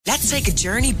Let's take a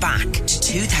journey back to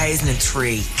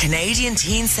 2003. Canadian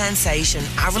teen sensation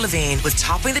Avril Lavigne was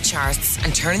topping the charts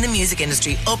and turning the music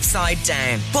industry upside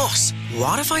down. But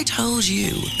what if I told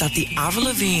you that the Avril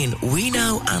Lavigne we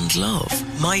know and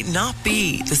love might not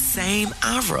be the same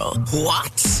Avril?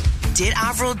 What? Did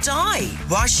Avril die?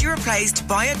 Was she replaced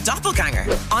by a doppelganger?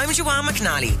 I'm Joanne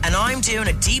McNally, and I'm doing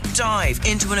a deep dive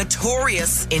into a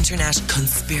notorious internet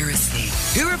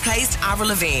conspiracy. Who replaced Avril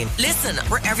Lavigne? Listen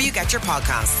wherever you get your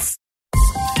podcasts.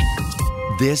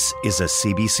 This is a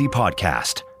CBC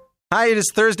podcast. Hi, it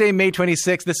is Thursday, May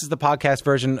 26th. This is the podcast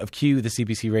version of Q, the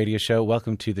CBC radio show.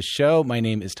 Welcome to the show. My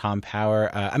name is Tom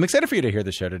Power. I'm excited for you to hear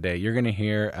the show today. You're going to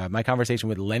hear my conversation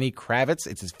with Lenny Kravitz.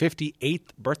 It's his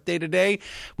 58th birthday today.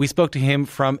 We spoke to him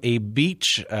from a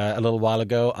beach a little while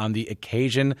ago on the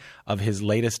occasion of his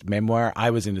latest memoir. I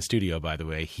was in the studio, by the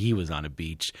way. He was on a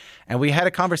beach. And we had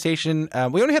a conversation.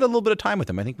 We only had a little bit of time with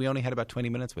him. I think we only had about 20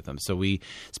 minutes with him. So we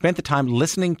spent the time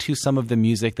listening to some of the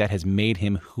music that has made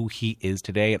him who he is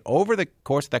today. And over the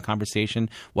course of that conversation,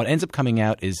 what ends up coming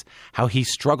out is how he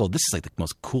struggled. This is like the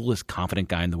most coolest, confident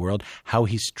guy in the world, how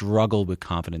he struggled with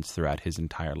confidence throughout his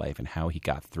entire life and how he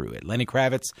got through it. Lenny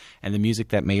Kravitz and the music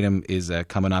that made him is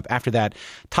coming up. After that,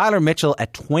 Tyler Mitchell,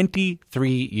 at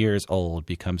 23 years old,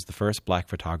 becomes the first black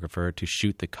photographer to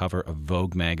shoot the cover of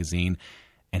Vogue magazine,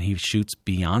 and he shoots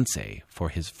Beyonce for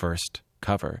his first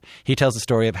cover. He tells the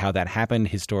story of how that happened,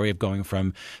 his story of going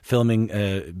from filming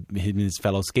his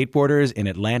fellow skateboarders in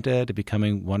Atlanta to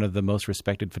becoming one of the most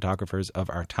respected photographers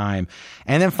of our time.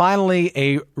 And then finally,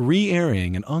 a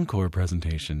re-airing, an encore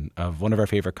presentation of one of our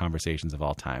favorite conversations of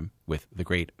all time with the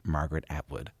great Margaret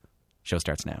Atwood. Show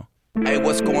starts now. Hey,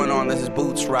 what's going on? This is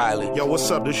Boots Riley. Yo,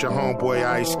 what's up? This your homeboy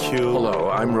Ice Cube. Hello,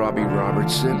 I'm Robbie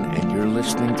Robertson, and you're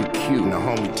listening to Q. And the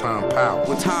homie Tom Power.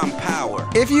 With Tom Power.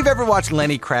 If you've ever watched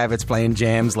Lenny Kravitz playing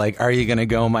jams like Are You Gonna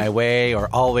Go My Way or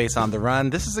Always on the Run,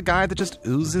 this is a guy that just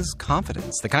oozes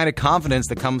confidence. The kind of confidence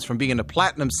that comes from being a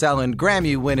platinum-selling,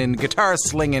 Grammy-winning,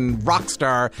 guitar-slinging rock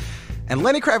star. And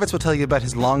Lenny Kravitz will tell you about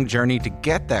his long journey to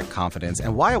get that confidence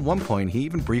and why at one point he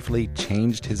even briefly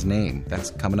changed his name.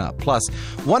 That's coming up. Plus,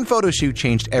 one photo shoot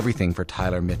changed everything for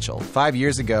Tyler Mitchell. 5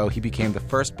 years ago, he became the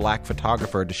first black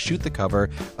photographer to shoot the cover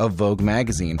of Vogue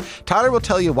magazine. Tyler will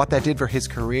tell you what that did for his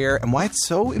career and why it's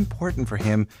so important for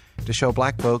him to show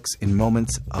black folks in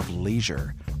moments of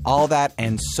leisure. All that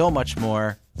and so much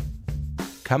more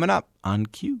coming up on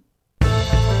Q.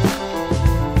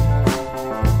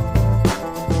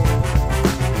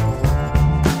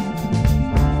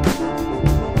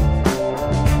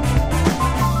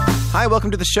 Hi,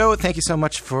 welcome to the show. Thank you so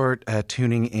much for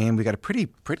tuning in. We got a pretty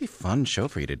fun show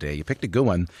for you today. You picked a good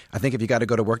one. I think if you got to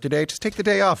go to work today, just take the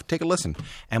day off, take a listen.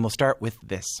 And we'll start with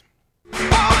this. Oh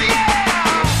yeah!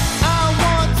 I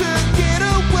want to get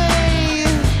away.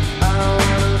 I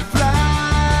want to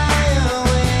fly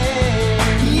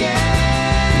away. Yeah,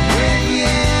 yeah,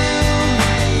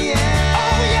 yeah.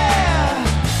 Oh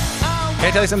yeah! Can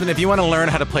I tell you something? If you want to learn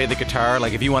how to play the guitar,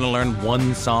 like if you want to learn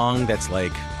one song that's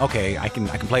like, okay, I can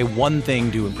play one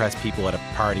thing to impress people at a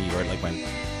party or like when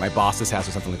my boss's house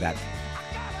or something like that.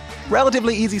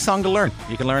 Relatively easy song to learn.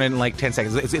 You can learn it in like 10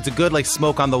 seconds. It's a good like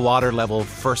smoke on the water level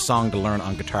first song to learn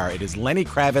on guitar. It is Lenny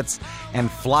Kravitz and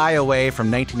Fly Away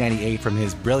from 1998 from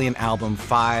his brilliant album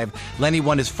 5. Lenny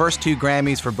won his first 2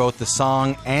 Grammys for both the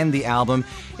song and the album.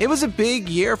 It was a big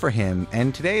year for him,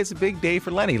 and today is a big day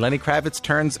for Lenny. Lenny Kravitz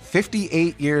turns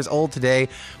 58 years old today,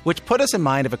 which put us in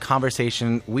mind of a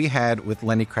conversation we had with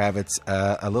Lenny Kravitz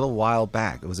a little while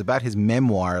back. It was about his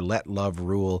memoir, Let Love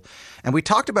Rule, and we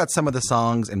talked about some of the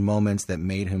songs and moments that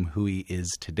made him who he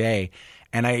is today.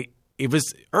 And it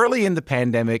was early in the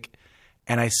pandemic,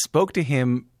 and I spoke to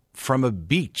him from a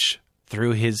beach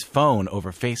through his phone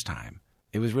over FaceTime.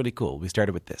 It was really cool. We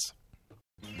started with this.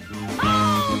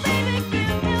 Oh, baby,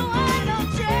 give me why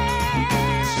don't you?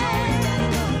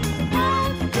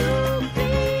 Oh, you be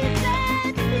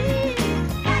that me.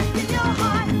 After your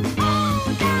heart.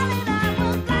 Oh, darling, I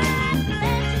will gladly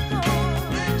let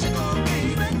you go,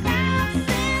 baby. But now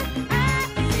since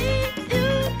I see you,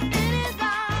 it is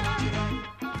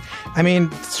all. I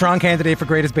mean, strong candidate for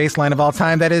greatest bass line of all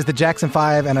time. That is the Jackson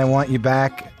 5 and I Want You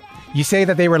Back. You say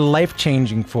that they were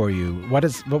life-changing for you. Where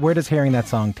does hearing that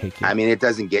song take you? I mean, it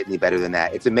doesn't get any better than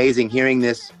that. It's amazing hearing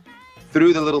this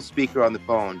through the little speaker on the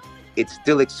phone. It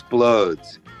still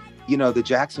explodes. You know, the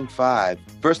Jackson 5,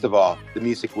 first of all, the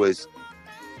music was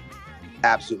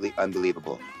absolutely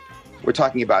unbelievable. We're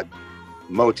talking about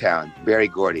Motown, Berry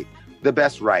Gordy, the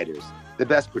best writers, the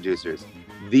best producers,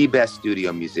 the best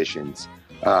studio musicians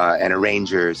and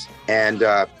arrangers. And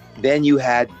then you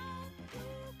had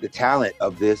the talent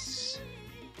of this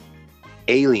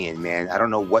alien, man. I don't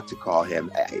know what to call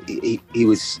him. He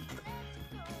was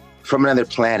from another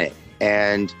planet,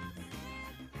 and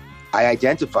I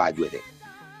identified with it,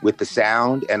 with the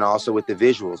sound and also with the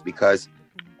visuals, because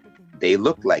they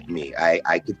looked like me.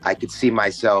 I could see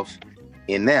myself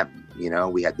in them. You know,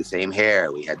 we had the same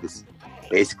hair, we had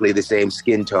basically the same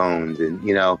skin tones, and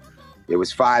you know, there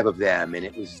was 5 of them, and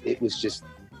it was just,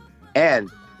 and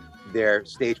their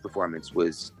stage performance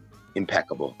was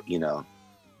impeccable. You know,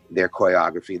 their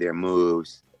choreography, their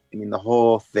moves. I mean, the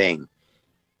whole thing.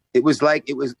 It was like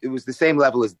it was the same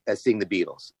level as seeing the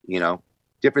Beatles. You know,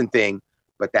 different thing,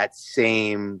 but that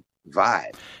same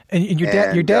vibe. And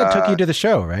your dad took you to the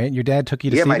show, right? Your dad took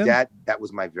you to see them? Yeah, my dad. That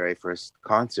was my very first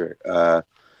concert.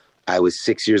 I was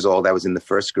 6 years old. I was in the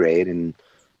first grade, and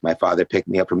my father picked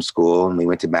me up from school, and we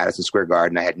went to Madison Square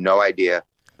Garden. I had no idea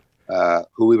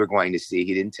who we were going to see.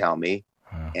 He didn't tell me.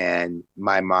 And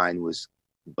my mind was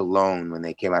blown when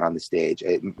they came out on the stage.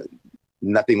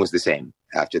 Nothing was the same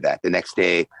after that. The next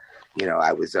day, you know,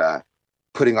 I was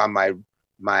putting on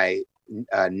my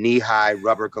knee-high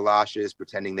rubber galoshes,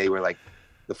 pretending they were like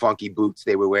the funky boots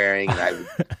they were wearing. And I would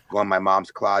go in my mom's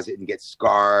closet and get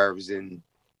scarves and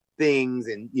things,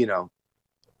 and, you know,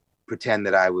 pretend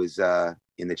that I was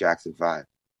in the Jackson 5.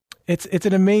 It's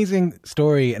an amazing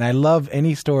story, and I love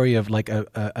any story of like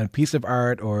a piece of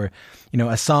art, or, you know,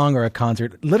 a song or a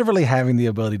concert, literally having the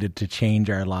ability to change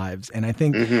our lives. And I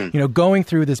think, you know, going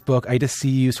through this book, I just see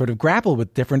you sort of grapple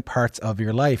with different parts of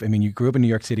your life. I mean, you grew up in New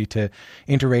York City to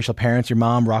interracial parents. Your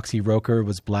mom, Roxy Roker,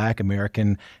 was Black,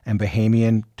 American, and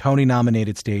Bahamian,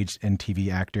 Tony-nominated stage and TV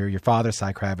actor. Your father,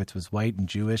 Cy Kravitz, was white and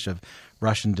Jewish of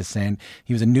Russian descent.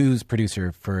 He was a news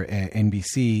producer for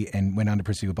NBC and went on to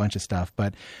pursue a bunch of stuff.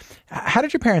 But how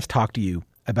did your parents talk to you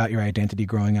about your identity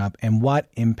growing up, and what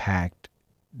impact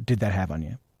did that have on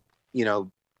you? You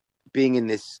know, being in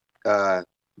this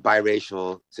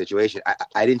biracial situation,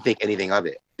 I didn't think anything of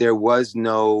it. There was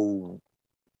no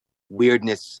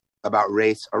weirdness about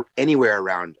race or anywhere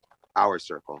around our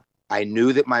circle. I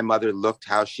knew that my mother looked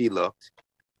how she looked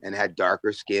and had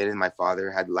darker skin, and my father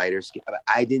had lighter skin.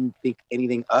 I didn't think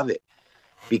anything of it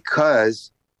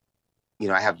because, you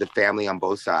know, I have the family on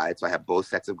both sides. So I have both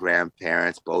sets of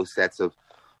grandparents, both sets of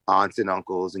aunts and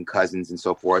uncles and cousins and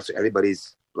so forth. So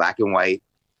everybody's Black and white.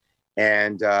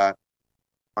 And on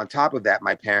top of that,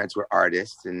 my parents were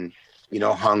artists and, you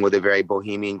know, hung with a very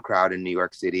bohemian crowd in New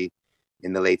York City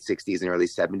in the late 60s and early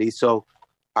 70s. So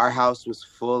our house was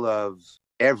full of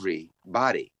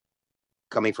everybody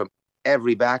coming from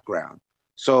every background.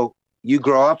 So you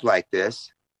grow up like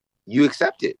this, you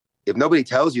accept it. If nobody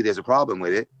tells you there's a problem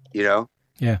with it, you know,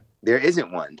 there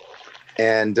isn't one.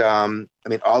 And I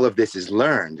mean, all of this is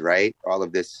learned, right? All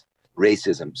of this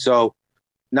racism. So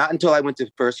not until I went to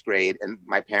first grade and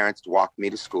my parents walked me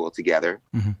to school together,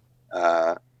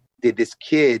 did this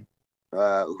kid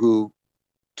who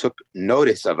took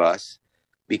notice of us,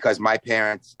 because my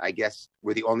parents, I guess,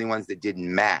 were the only ones that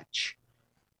didn't match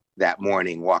that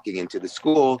morning walking into the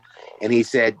school. And he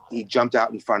jumped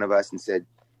out in front of us and said,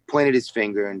 pointed his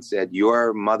finger and said,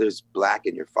 "Your mother's Black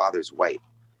and your father's white."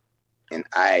 And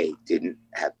I didn't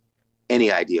have any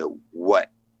idea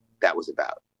what that was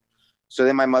about. So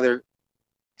then my mother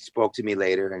spoke to me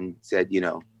later and said, you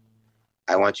know,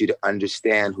 I want you to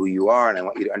understand who you are. And I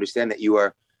want you to understand that you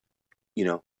are, you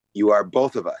know, you are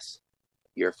both of us.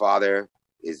 Your father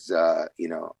is, you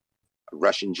know, a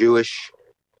Russian Jewish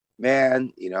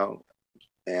man, you know,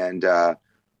 and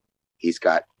he's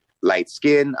got light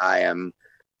skin. I am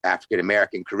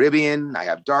African-American Caribbean. I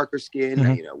have darker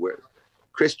skin. You know, we're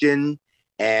Christian.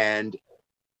 And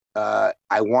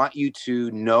I want you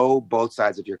to know both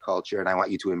sides of your culture, and I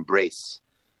want you to embrace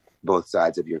both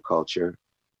sides of your culture.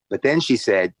 But then she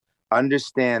said,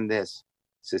 understand this,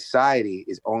 society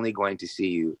is only going to see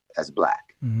you as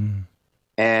Black.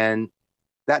 And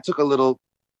that took it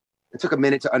took a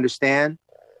minute to understand,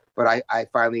 but I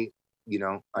finally, you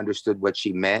know, understood what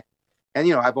she meant. And,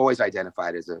 you know, I've always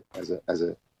identified as a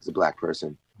Black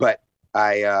person, but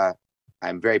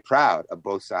I'm very proud of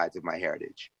both sides of my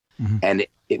heritage. And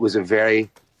it was a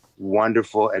very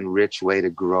wonderful and rich way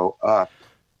to grow up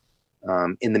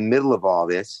in the middle of all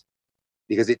this,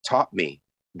 because it taught me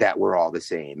that we're all the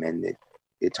same. And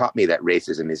it taught me that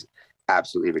racism is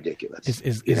absolutely ridiculous.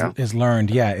 Is learned,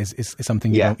 is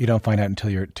something you don't find out until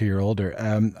you're older.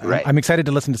 Right. I'm excited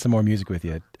to listen to some more music with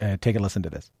you. Take a listen to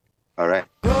this. All right.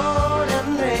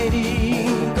 Golden lady,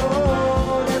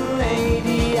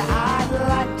 I'd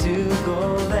like to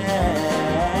go there.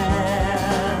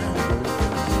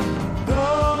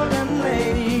 Golden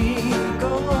lady,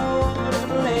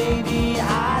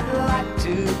 I'd like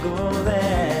to go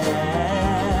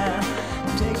there.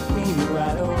 Take me right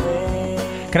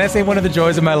Can I say one of the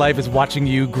joys of my life is watching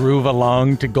you groove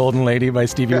along to Golden Lady by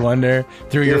Stevie Wonder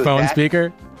through your phone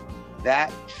speaker?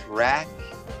 That track,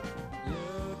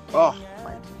 oh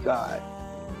my God.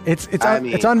 It's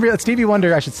unreal. It's Stevie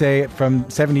Wonder, I should say, from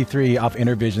 73 off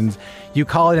Intervisions. You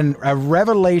call it a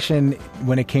revelation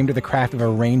when it came to the craft of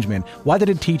arrangement. What did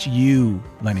it teach you,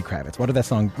 Lenny Kravitz? What did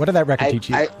that record teach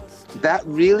you? That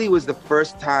really was the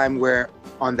first time where,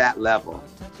 on that level,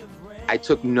 I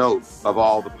took note of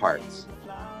all the parts.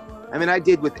 I mean, I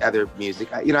did with other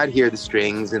music. I'd hear the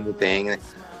strings and the thing,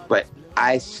 but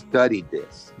I studied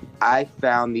this. I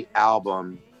found the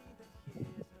album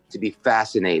to be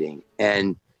fascinating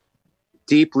and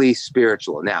deeply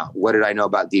spiritual. Now, what did I know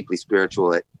about deeply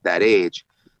spiritual at that age?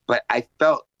 But I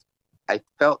felt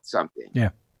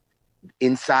something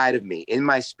inside of me, in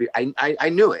my spirit. I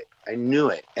knew it. I knew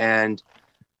it. And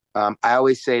I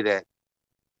always say that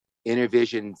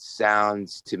Intervision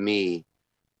sounds to me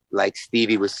like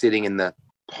Stevie was sitting in the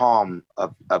palm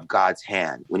of God's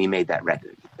hand when he made that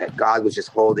record. That God was just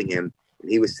holding him and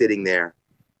he was sitting there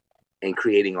and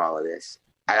creating all of this.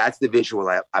 That's the visual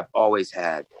I've always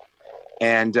had.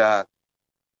 And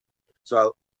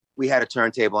so we had a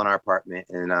turntable in our apartment,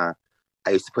 and I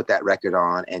used to put that record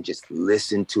on and just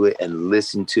listen to it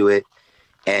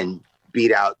and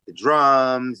beat out the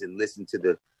drums and listen to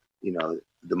the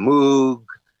Moog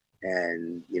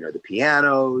and, the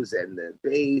pianos and the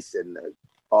bass and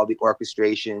all the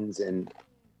orchestrations. And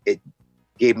it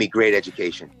gave me great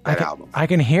education, that album. I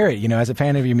can hear it, as a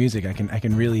fan of your music, I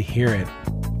can really hear it.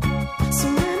 So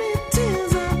many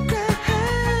tears I've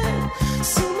cried,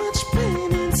 so much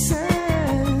pain inside.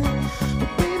 But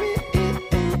baby,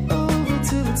 it ain't over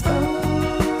till it's over.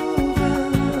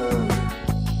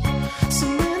 So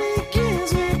many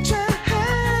years we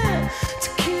tried to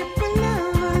keep our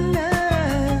love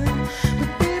alive.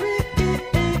 But baby,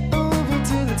 it ain't over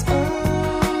till it's over.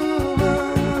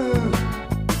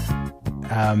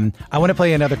 I want to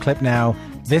play another clip now.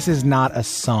 This is not a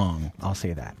song, I'll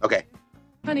say that. Okay.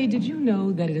 Honey, did you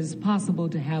know that it is possible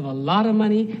to have a lot of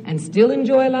money and still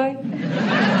enjoy life?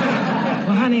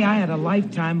 Well, honey, I had a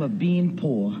lifetime of being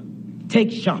poor. Take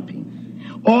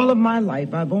shopping. All of my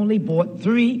life, I've only bought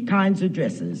 3 kinds of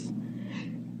dresses.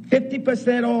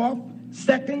 50% off,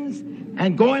 seconds,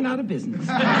 and going out of business.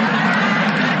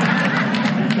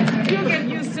 You'll get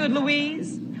used to it,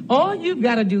 Louise. All you've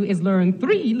got to do is learn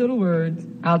 3 little words.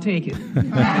 I'll take it.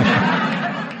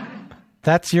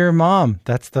 That's your mom.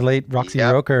 That's the late Roxy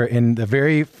Roker in the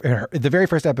very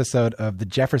first episode of The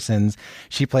Jeffersons.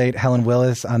 She played Helen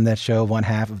Willis on that show, one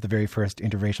half of the very first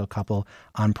interracial couple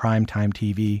on primetime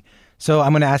TV. So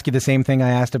I'm going to ask you the same thing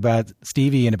I asked about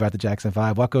Stevie and about the Jackson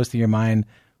 5. What goes through your mind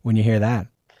when you hear that?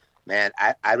 Man,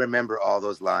 I remember all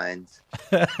those lines.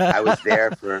 I was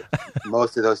there for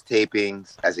most of those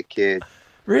tapings as a kid.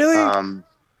 Really?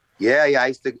 Yeah.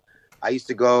 I used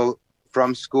to go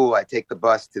from school. I'd take the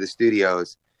bus to the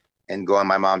studios and go in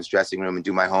my mom's dressing room and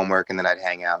do my homework, and then I'd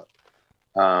hang out.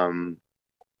 And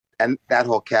that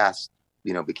whole cast,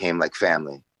 became like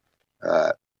family.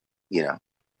 I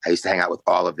used to hang out with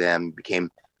all of them, became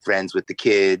friends with the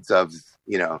kids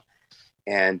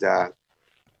and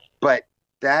but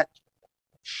that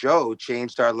show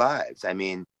changed our lives. I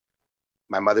mean,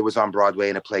 my mother was on Broadway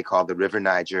in a play called The River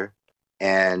Niger,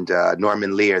 and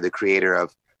Norman Lear, the creator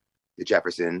of The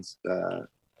Jeffersons,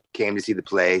 came to see the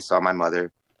play, saw my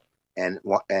mother, and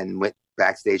went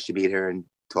backstage to meet her and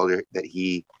told her that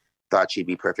he thought she'd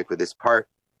be perfect for this part.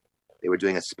 They were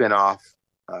doing a spinoff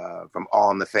from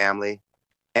All in the Family.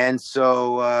 And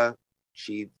so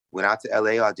she went out to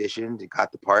LA, auditioned, and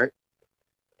got the part.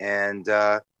 And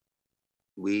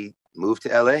we moved to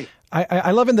LA.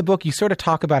 I love in the book, you sort of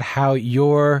talk about how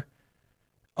your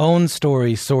own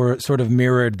story sort of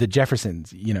mirrored the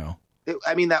Jeffersons,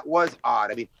 That was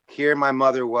odd. I mean, here my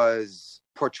mother was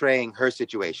portraying her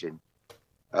situation.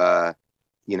 In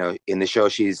the show,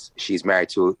 she's married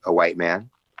to a white man.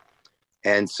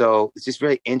 And so it's just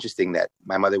very interesting that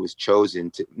my mother was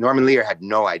chosen to. Norman Lear had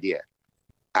no idea.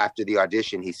 After the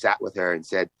audition, he sat with her and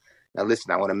said, "Now listen,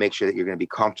 I want to make sure that you're going to be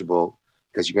comfortable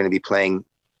because you're going to be playing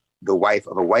the wife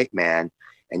of a white man,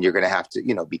 and you're going to have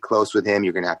to, be close with him.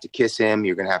 You're going to have to kiss him.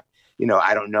 You're going to have,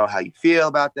 I don't know how you feel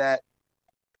about that."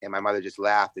 And my mother just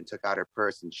laughed and took out her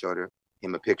purse and showed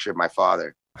him a picture of my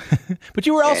father. But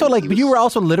you were also you were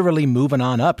also literally moving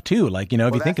on up too. If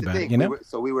you think about it,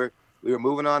 We were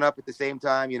moving on up at the same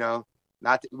time,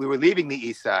 we were leaving the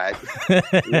East Side. We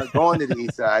weren't going to the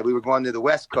East Side. We were going to the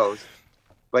West Coast.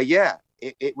 But yeah,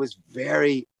 it was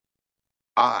very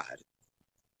odd,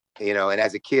 and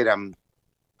as a kid, I'm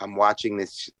watching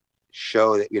this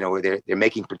show that, where they're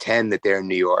making pretend that they're in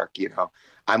New York,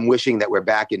 I'm wishing that we're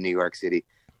back in New York City.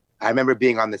 I remember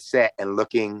being on the set and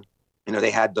looking,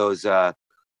 they had those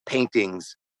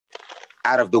paintings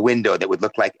out of the window that would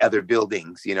look like other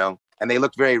buildings, and they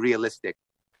looked very realistic.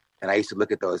 And I used to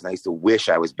look at those and I used to wish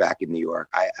I was back in New York.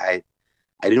 I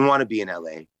didn't want to be in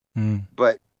LA,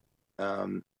 but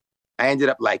I ended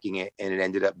up liking it, and it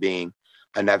ended up being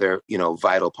another,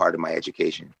 vital part of my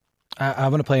education. I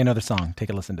want to play another song. Take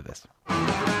a listen to this.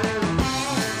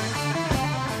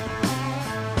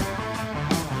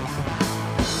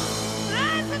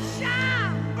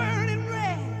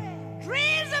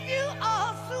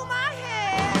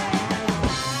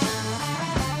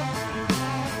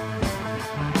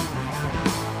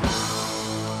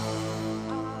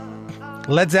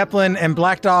 Led Zeppelin and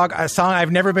Black Dog, a song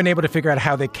I've never been able to figure out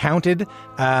how they counted.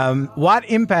 What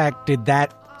impact did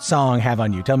that song have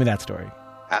on you? Tell me that story.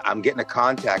 I'm getting a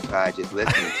contact high just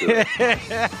listening to it.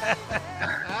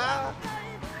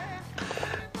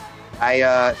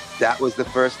 That was the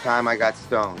first time I got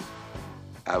stoned.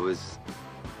 I was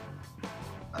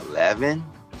 11.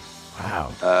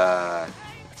 Wow.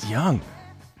 It's young.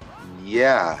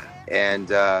 Yeah. And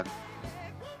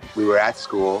we were at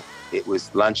school. It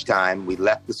was lunchtime. We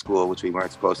left the school, which we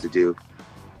weren't supposed to do.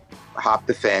 Hopped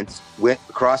the fence, went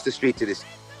across the street to this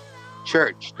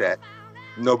church that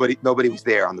nobody was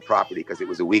there on the property because it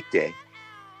was a weekday.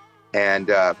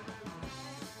 And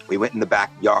we went in the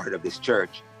backyard of this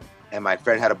church, and my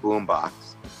friend had a boombox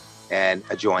and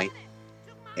a joint,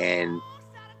 and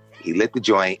he lit the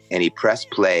joint and he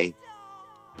pressed play.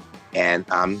 And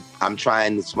I'm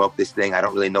trying to smoke this thing. I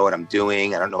don't really know what I'm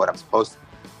doing. I don't know what I'm supposed to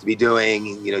be doing.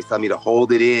 He's telling me to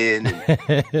hold it in.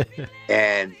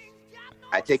 And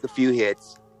I take a few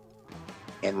hits,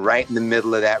 and right in the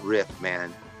middle of that riff,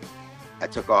 man, I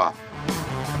took off.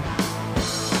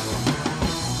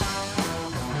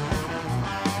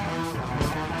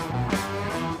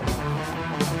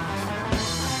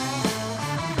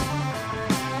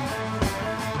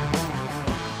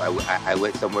 I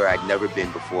went somewhere I'd never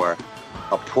been before.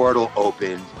 A portal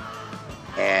opened,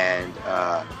 and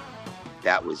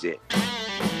that was it.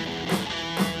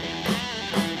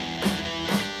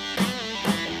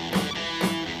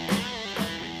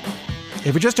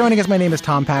 If you're just joining us, my name is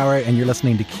Tom Power, and you're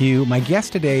listening to Q. My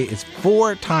guest today is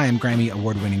 4-time Grammy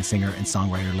award-winning singer and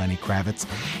songwriter Lenny Kravitz.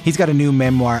 He's got a new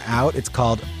memoir out. It's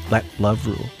called Let Love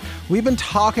Rule. We've been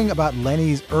talking about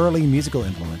Lenny's early musical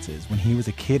influences when he was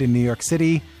a kid in New York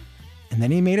City, and then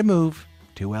he made a move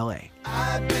to L.A.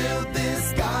 I built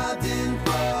this garden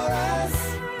for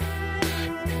us.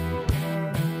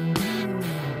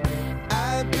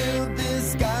 I built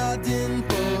this garden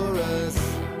for us.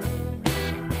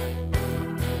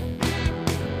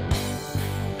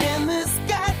 In this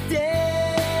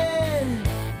garden,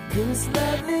 this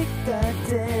lovely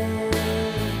garden,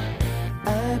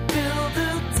 I built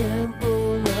a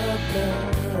temple of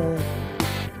love.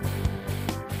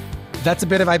 That's a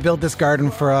bit of I Built This Garden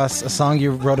for Us, a song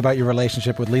you wrote about your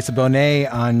relationship with Lisa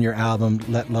Bonet on your album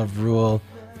Let Love Rule.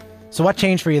 So what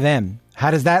changed for you then?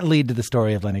 How does that lead to the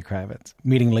story of Lenny Kravitz,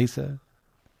 meeting Lisa?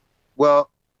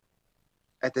 Well,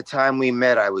 at the time we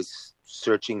met, I was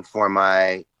searching for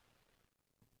my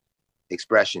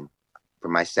expression, for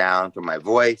my sound, for my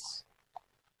voice.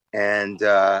 And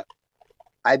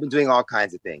I've been doing all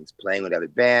kinds of things, playing with other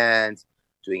bands,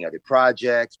 doing other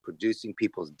projects, producing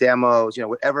people's demos,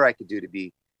 whatever I could do to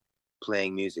be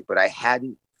playing music. But I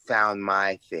hadn't found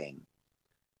my thing.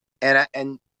 And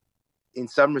in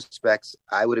some respects,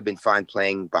 I would have been fine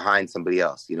playing behind somebody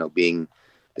else, being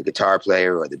the guitar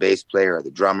player or the bass player or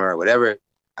the drummer or whatever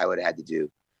I would have had to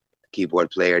do, the keyboard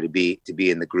player to be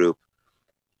in the group.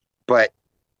 But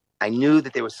I knew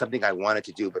that there was something I wanted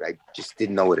to do, but I just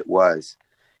didn't know what it was.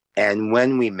 And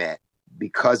when we met,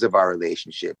 because of our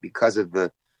relationship, because of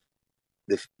the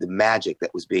magic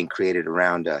that was being created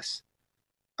around us,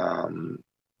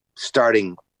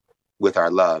 starting with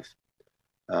our love,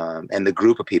 and the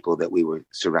group of people that we were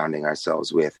surrounding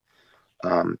ourselves with,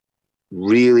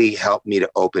 really helped me to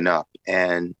open up.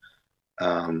 And we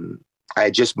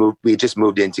had just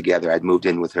moved in together. I'd moved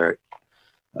in with her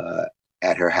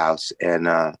at her house, and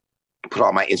put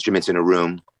all my instruments in a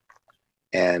room.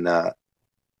 And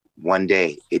one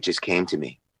day it just came to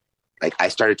me. Like, I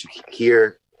started to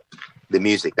hear the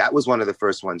music. That was one of the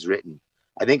first ones written.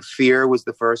 I think Fear was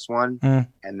the first one.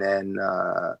 And then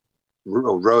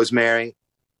Rosemary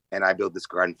and I Built This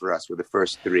Garden for Us were the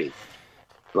first three.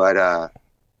 But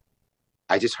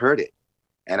I just heard it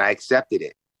and I accepted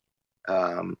it.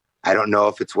 I don't know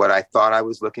if it's what I thought I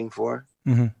was looking for,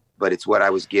 but it's what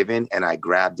I was given, and I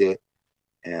grabbed it.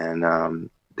 And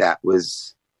that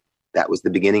was that was the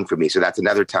beginning for me. So that's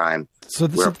another time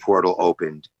where a portal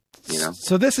opened. You know?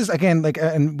 So this is, again, like,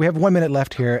 and we have 1 minute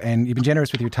left here, and you've been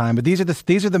generous with your time, but these are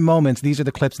the moments, these are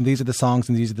the clips, and these are the songs,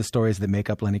 and these are the stories that make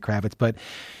up Lenny Kravitz. But,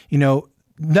 you know,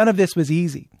 none of this was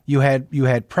easy. You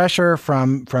had pressure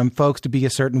from folks to be a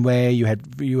certain way. You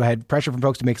had pressure from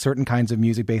folks to make certain kinds of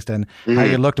music based on how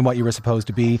you looked and what you were supposed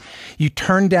to be. You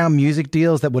turned down music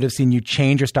deals that would have seen you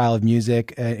change your style of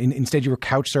music. Instead, you were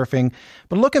couch surfing.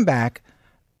 But looking back,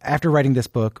 after writing this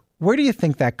book, where do you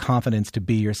think that confidence to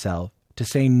be yourself, to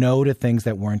say no to things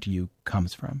that weren't you,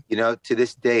 comes from? You know, to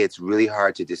this day, it's really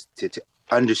hard to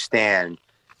understand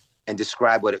and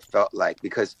describe what it felt like,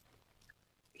 because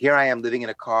here I am living in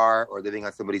a car or living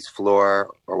on somebody's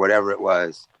floor or whatever it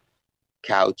was,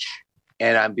 couch,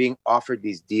 and I'm being offered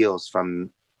these deals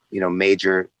from, you know,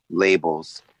 major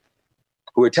labels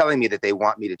who are telling me that they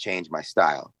want me to change my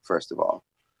style, first of all.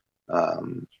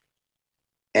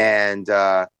 And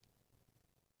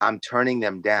I'm turning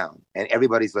them down, and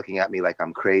everybody's looking at me like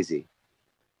I'm crazy.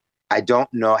 I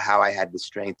don't know how I had the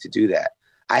strength to do that.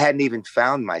 I hadn't even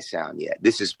found my sound yet.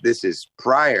 This is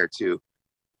prior to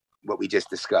what we just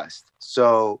discussed.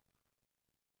 So,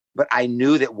 but I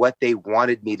knew that what they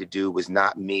wanted me to do was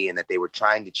not me, and that they were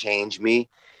trying to change me.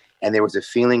 And there was a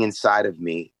feeling inside of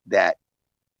me that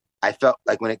I felt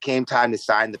like when it came time to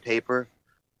sign the paper,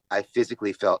 I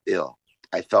physically felt ill.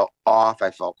 I felt off. I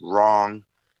felt wrong.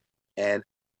 And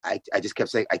I just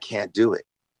kept saying, I can't do it.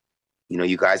 You know,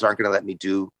 you guys aren't going to let me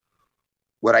do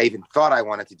what I even thought I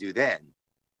wanted to do then.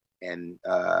 And,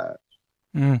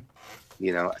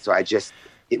 you know, so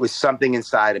it was something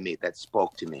inside of me that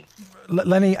spoke to me.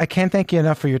 Lenny, I can't thank you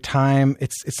enough for your time.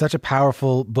 It's such a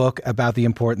powerful book about the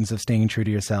importance of staying true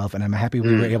to yourself. And I'm happy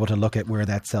we were able to look at where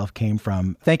that self came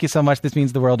from. Thank you so much. This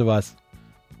means the world to us.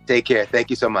 Take care.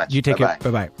 Thank you so much. You take care.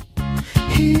 Bye-bye.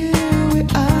 Here we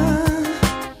are,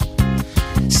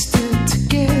 still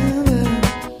together.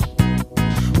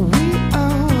 We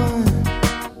are one.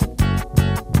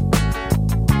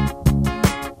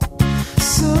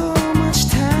 So much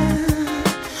time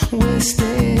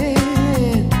wasted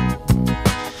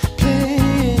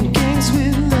playing games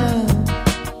with love.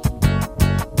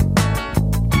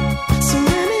 So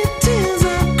many tears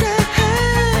I've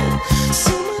cried.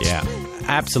 So much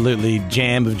Absolutely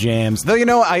jam of jams. Though, you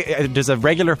know, there's a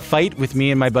regular fight with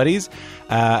me and my buddies,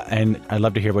 and I'd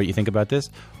love to hear what you think about this.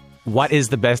 What is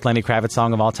the best Lenny Kravitz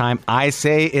song of all time? I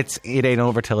say It Ain't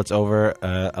Over Till It's Over.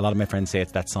 A lot of my friends say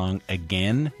it's that song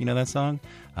Again. You know that song?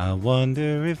 I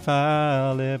wonder if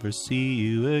I'll ever see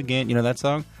you again. You know that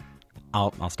song?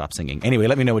 I'll stop singing. Anyway,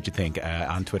 let me know what you think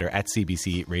on Twitter at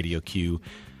CBC Radio Q.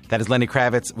 That is Lenny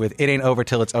Kravitz with It Ain't Over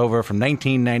Till It's Over from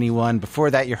 1991.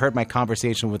 Before that, you heard my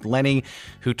conversation with Lenny,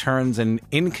 who turns an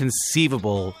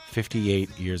inconceivable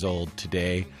 58 years old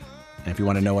today. And if you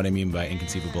want to know what I mean by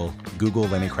inconceivable, Google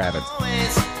Lenny Kravitz.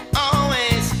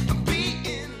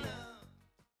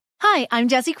 Hi, I'm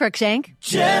Jessie Cruikshank.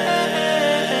 Jessie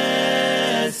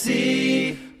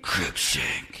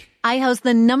Cruikshank. I host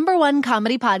the #1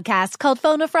 comedy podcast called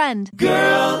Phone a Friend.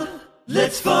 Girl,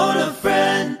 let's phone a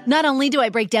friend. Not only do I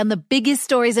break down the biggest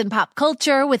stories in pop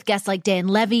culture with guests like Dan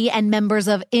Levy and members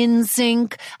of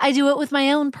NSYNC, I do it with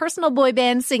my own personal boy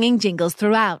band singing jingles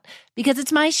throughout. Because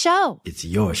it's my show. It's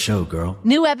your show, girl.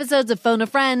 New episodes of Phone a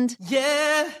Friend.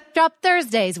 Yeah. Drop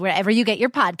Thursdays wherever you get your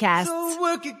podcasts. So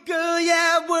work it, girl,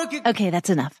 yeah, work it. Okay, that's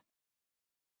enough.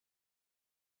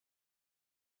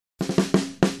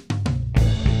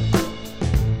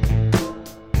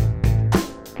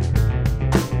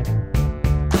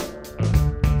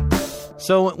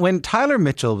 So when Tyler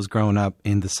Mitchell was growing up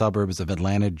in the suburbs of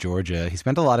Atlanta, Georgia, he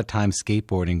spent a lot of time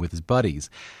skateboarding with his buddies.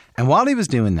 And while he was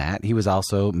doing that, he was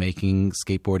also making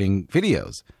skateboarding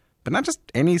videos. But not just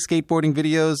any skateboarding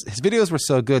videos. His videos were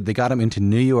so good, they got him into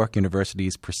New York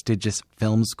University's prestigious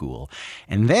film school.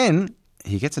 And then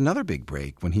he gets another big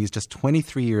break. When he's just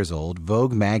 23 years old,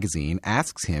 Vogue magazine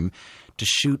asks him to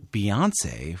shoot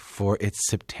Beyonce for its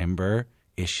September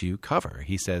issue cover.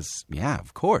 He says, yeah,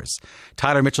 of course.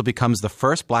 Tyler Mitchell becomes the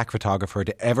first black photographer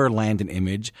to ever land an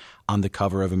image on the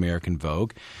cover of American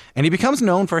Vogue. And he becomes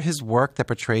known for his work that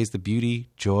portrays the beauty,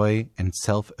 joy, and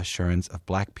self-assurance of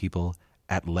black people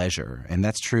at leisure. And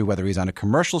that's true whether he's on a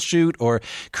commercial shoot or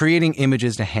creating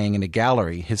images to hang in a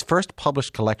gallery. His first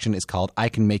published collection is called I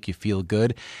Can Make You Feel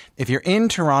Good. If you're in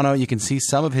Toronto, you can see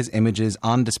some of his images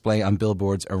on display on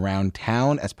billboards around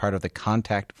town as part of the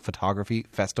Contact Photography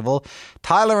Festival.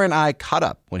 Tyler and I caught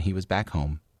up when he was back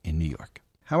home in New York.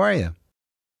 How are you?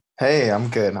 Hey, I'm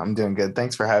good. I'm doing good.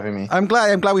 Thanks for having me. I'm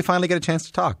glad we finally get a chance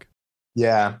to talk.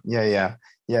 Yeah.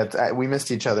 we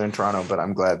missed each other in Toronto, but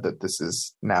I'm glad that this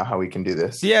is now how we can do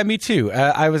this. Yeah, me too.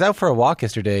 I was out for a walk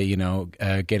yesterday,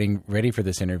 getting ready for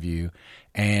this interview,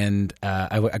 and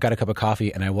I got a cup of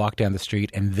coffee, and I walked down the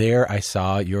street, and there I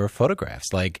saw your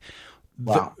photographs, like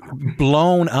Wow.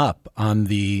 blown up on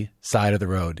the side of the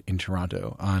road in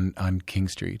Toronto on King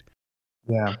Street.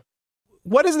 Yeah.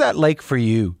 What is that like for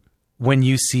you when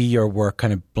you see your work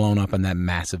kind of blown up on that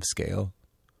massive scale?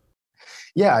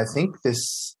 Yeah, I think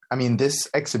this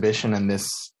exhibition and this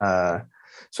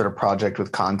sort of project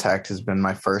with Contact has been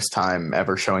my first time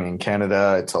ever showing in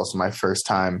Canada. It's also my first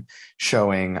time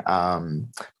showing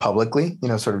publicly,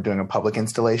 sort of doing a public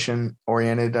installation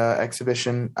oriented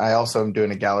exhibition. I also am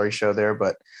doing a gallery show there,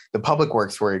 but the public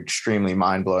works were extremely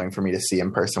mind blowing for me to see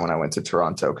in person when I went to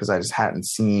Toronto, because I just hadn't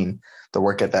seen the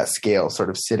work at that scale, sort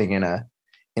of sitting in a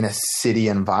city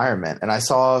environment. And I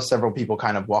saw several people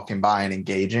kind of walking by and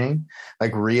engaging,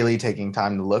 like really taking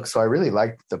time to look. So I really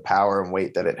liked the power and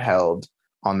weight that it held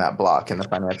on that block in the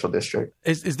financial district.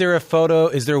 Is there a photo?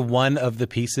 Is there one of the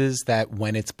pieces that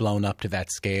when it's blown up to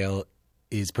that scale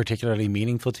is particularly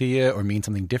meaningful to you or means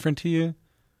something different to you?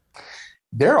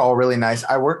 They're all really nice.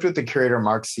 I worked with the curator,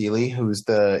 Mark Seeley, who's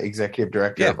the executive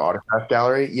director of Autograph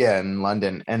Gallery. Yeah. In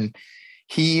London. And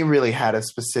he really had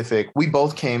we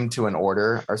both came to an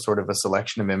order or sort of a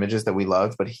selection of images that we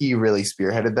loved, but he really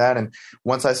spearheaded that. And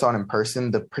once I saw it in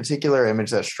person, the particular image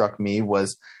that struck me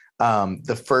was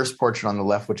the first portrait on the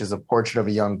left, which is a portrait of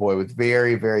a young boy with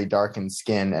very, very darkened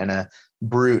skin and a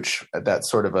brooch that's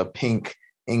sort of a pink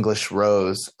English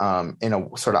rose in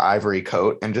a sort of ivory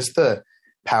coat. And just the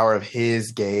power of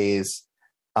his gaze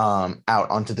out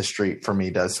onto the street for me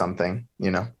does something,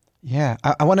 Yeah.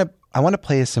 I want to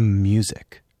play some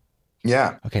music.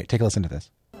 Yeah. Okay, take a listen to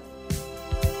this.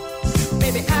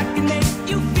 Baby, I can make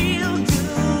you feel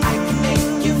good. I can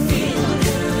make you feel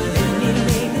good. Any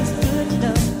lady's good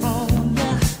love on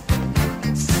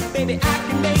ya. Baby, I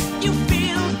can make you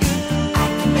feel good. I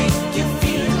can make you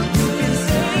feel good. And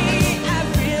say I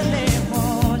really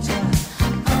want ya.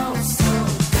 Oh, so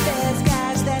there's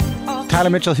guys that Tyler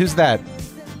Mitchell, who's that?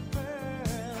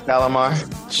 Shalimar.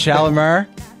 Shalimar?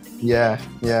 Yeah,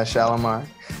 Shalimar,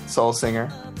 soul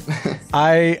singer.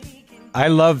 I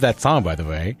love that song, by the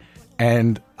way,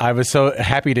 and I was so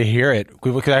happy to hear it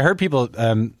because I heard people.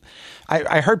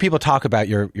 I heard people talk about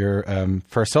your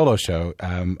first solo show.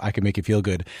 I Could Make You Feel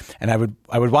Good, and I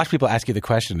would watch people ask you the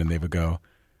question, and they would go,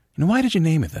 "Why did you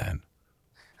name it that?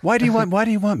 Why do you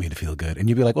want me to feel good?" And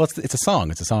you'd be like, "Well, it's a song.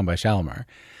 It's a song by Shalimar."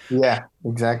 Yeah,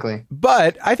 exactly.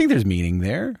 But I think there's meaning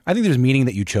there. I think there's meaning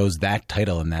that you chose that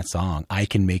title and that song, I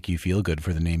Can Make You Feel Good,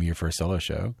 for the name of your first solo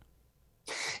show.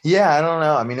 Yeah, I don't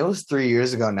know. I mean, it was 3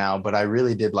 years ago now, but I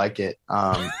really did like it.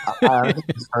 I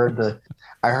just heard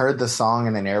the song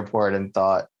in an airport and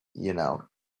thought,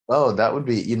 oh, that would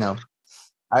be,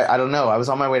 I don't know. I was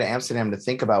on my way to Amsterdam to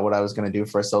think about what I was going to do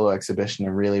for a solo exhibition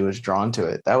and really was drawn to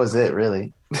it. That was it,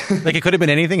 really. Like, it could have been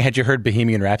anything. Had you heard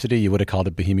Bohemian Rhapsody, you would have called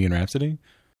it Bohemian Rhapsody?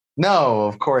 No,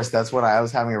 of course. That's what I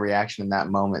was having a reaction in that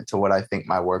moment to what I think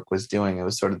my work was doing. It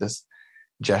was sort of this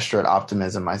gesture at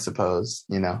optimism, I suppose,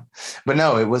 but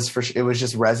no, it was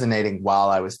just resonating while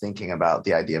I was thinking about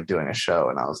the idea of doing a show.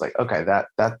 And I was like, okay,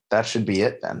 that should be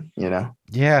it then,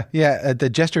 Yeah. The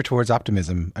gesture towards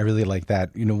optimism. I really like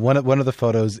that. One of the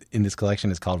photos in this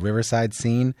collection is called Riverside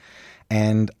Scene.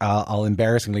 And I'll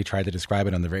embarrassingly try to describe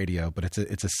it on the radio, but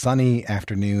it's a sunny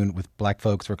afternoon with black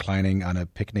folks reclining on a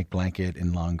picnic blanket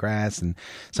in long grass, and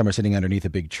some are sitting underneath a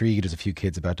big tree. There's a few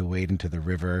kids about to wade into the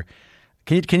river.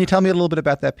 Can you tell me a little bit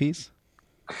about that piece?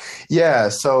 Yeah.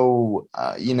 So,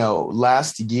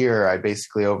 last year, I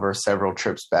basically, over several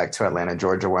trips back to Atlanta,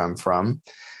 Georgia, where I'm from,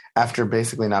 after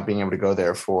basically not being able to go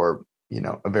there for,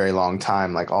 a very long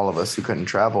time, like all of us who couldn't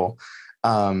travel,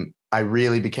 I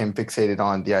really became fixated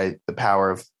on the power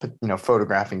of,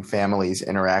 photographing families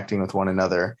interacting with one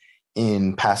another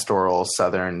in pastoral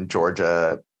Southern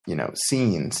Georgia,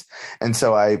 scenes. And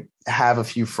so I have a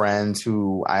few friends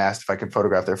who I asked if I could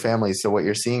photograph their families. So what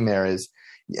you're seeing there is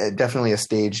definitely a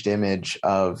staged image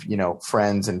of,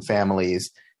 friends and families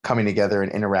coming together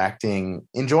and interacting,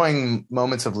 enjoying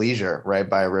moments of leisure, right,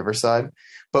 by a riverside.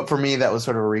 But for me, that was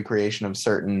sort of a recreation of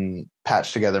certain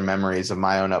patched together memories of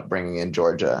my own upbringing in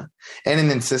Georgia, and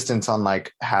an insistence on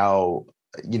like how,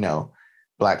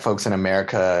 Black folks in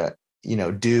America,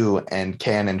 do and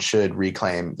can and should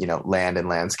reclaim, land and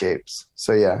landscapes.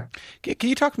 So, yeah. Can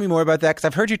you talk to me more about that? Because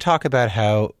I've heard you talk about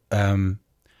how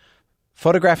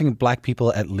photographing Black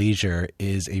people at leisure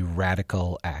is a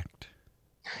radical act.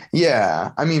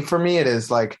 Yeah. I mean, for me, it is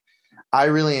like, I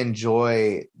really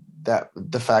enjoy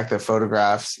the fact that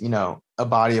photographs, a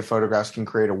body of photographs can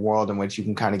create a world in which you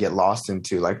can kind of get lost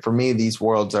into. Like for me, these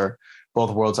worlds are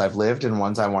both worlds I've lived and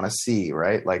ones I want to see,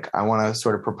 right? Like I want to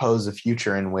sort of propose a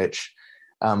future in which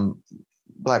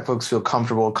Black folks feel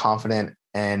comfortable, confident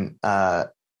and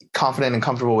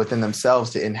comfortable within themselves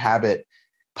to inhabit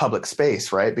public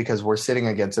space, right? Because we're sitting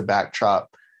against a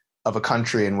backdrop of a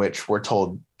country in which we're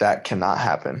told that cannot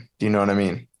happen. Do you know what I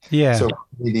mean? Yeah. So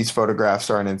these photographs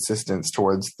are an insistence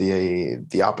towards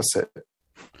the opposite.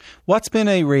 What's been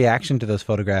a reaction to those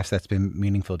photographs that's been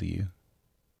meaningful to you?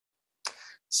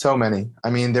 So many. I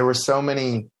mean, there were so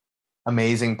many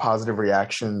amazing positive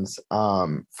reactions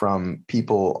from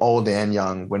people old and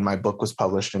young when my book was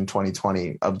published in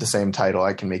 2020 of the same title,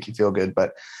 I Can Make You Feel Good.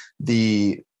 But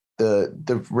the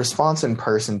response in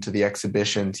person to the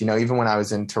exhibitions, you know, even when I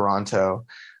was in Toronto,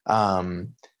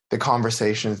 the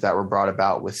conversations that were brought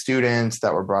about with students,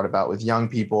 that were brought about with young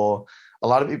people, a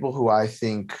lot of people who I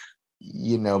think,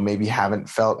 you know, maybe haven't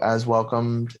felt as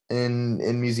welcomed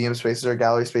in museum spaces or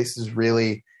gallery spaces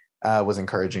really was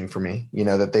encouraging for me, you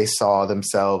know, that they saw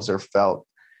themselves or felt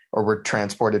or were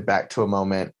transported back to a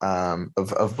moment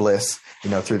of bliss, you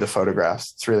know, through the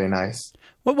photographs. It's really nice.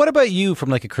 Well, what about you from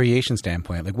like a creation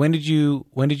standpoint? Like when did you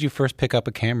first pick up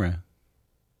a camera?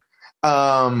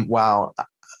 Wow.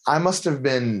 I must have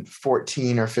been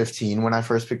 14 or 15 when I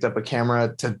first picked up a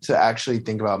camera to actually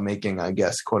think about making, I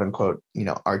guess, quote unquote, you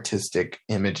know, artistic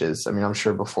images. I mean, I'm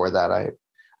sure before that, I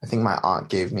think my aunt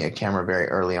gave me a camera very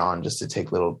early on just to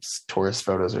take little tourist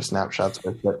photos or snapshots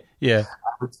with. But yeah,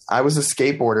 I was a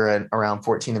skateboarder at around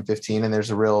 14 and 15, and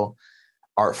there's a real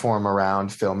art form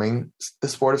around filming the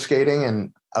sport of skating.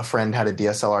 And a friend had a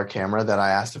DSLR camera that I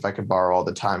asked if I could borrow all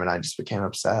the time, and I just became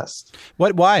obsessed.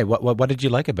 Why? What did you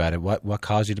like about it? What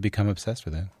caused you to become obsessed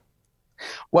with it?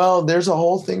 Well, there's a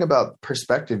whole thing about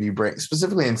perspective you bring,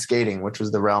 specifically in skating, which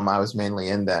was the realm I was mainly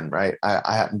in then, right?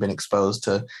 I hadn't been exposed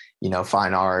to, you know,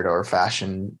 fine art or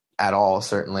fashion at all,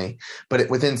 certainly. But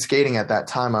within skating at that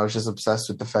time, I was just obsessed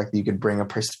with the fact that you could bring a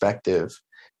perspective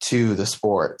to the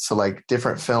sport. So like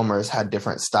different filmers had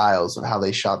different styles of how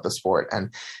they shot the sport,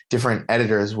 and different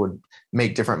editors would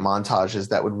make different montages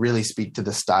that would really speak to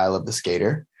the style of the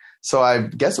skater. So I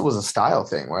guess it was a style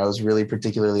thing where I was really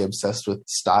particularly obsessed with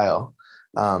style.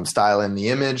 Style in the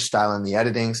image, style in the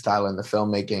editing, style in the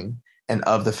filmmaking, and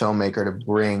of the filmmaker to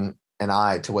bring an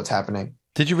eye to what's happening.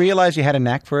 Did you realize you had a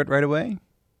knack for it right away?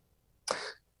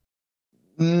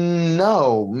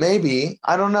 No, maybe.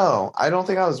 I don't know. I don't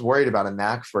think I was worried about a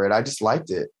knack for it. I just liked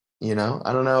it, you know?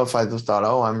 I don't know if I just thought,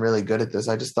 oh, I'm really good at this.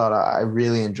 I just thought I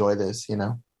really enjoy this, you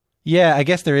know? Yeah, I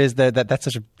guess there is that's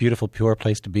such a beautiful, pure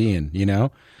place to be in, you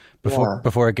know?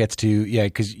 Before it gets to,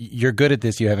 because you're good at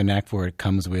this, you have a knack for it,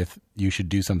 comes with, you should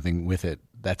do something with it,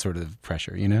 that sort of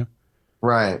pressure, you know?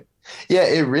 Right. Yeah,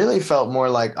 it really felt more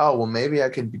like, oh, well, maybe I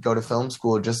could go to film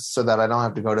school just so that I don't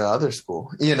have to go to other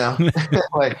school, you know?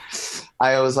 Like,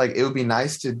 I was like, it would be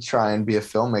nice to try and be a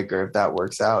filmmaker if that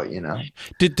works out, you know?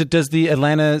 Does the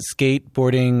Atlanta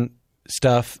skateboarding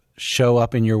stuff show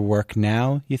up in your work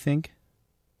now, you think?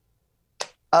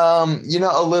 You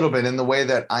know, a little bit in the way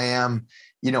that I am,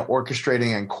 you know,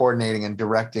 orchestrating and coordinating and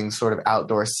directing sort of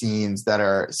outdoor scenes that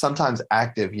are sometimes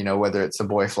active, you know, whether it's a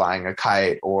boy flying a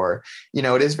kite or, you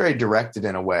know, it is very directed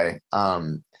in a way.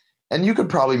 And you could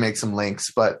probably make some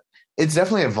links, but it's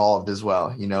definitely evolved as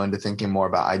well, you know, into thinking more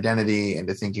about identity,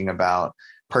 into thinking about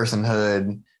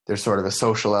personhood. There's sort of a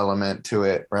social element to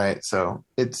it, right? So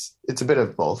it's a bit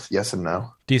of both, yes and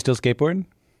no. Do you still skateboard?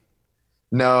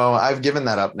 No, I've given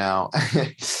that up now.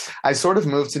 I sort of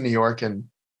moved to New York and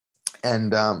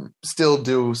still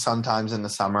do sometimes in the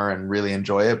summer and really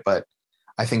enjoy it. But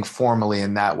I think formally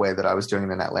in that way that I was doing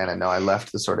it in Atlanta, no, I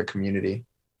left the sort of community.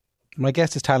 My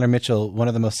guest is Tyler Mitchell, one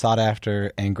of the most sought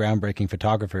after and groundbreaking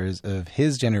photographers of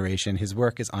his generation. His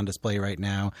work is on display right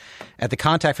now at the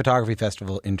Contact Photography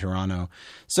Festival in Toronto.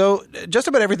 So just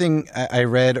about everything I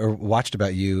read or watched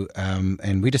about you,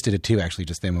 and we just did it too actually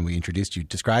just then when we introduced you,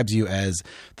 describes you as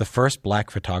the first Black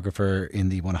photographer in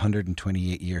the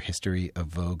 128-year history of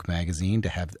Vogue magazine to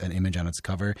have an image on its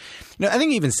cover. You know, I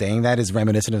think even saying that is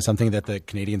reminiscent of something that the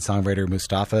Canadian songwriter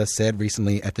Mustafa said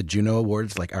recently at the Juno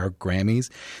Awards, like our Grammys.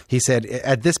 He said,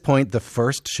 at this point, the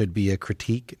first should be a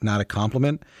critique, not a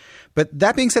compliment. But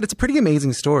that being said, it's a pretty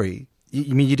amazing story.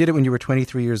 You mean you did it when you were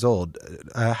 23 years old.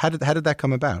 How did that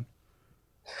come about?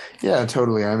 Yeah,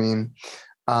 totally. I mean,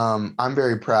 I'm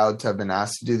very proud to have been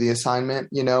asked to do the assignment,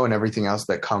 you know, and everything else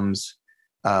that comes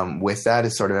with that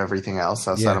is sort of everything else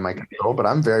outside of my control. But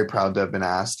I'm very proud to have been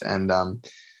asked. And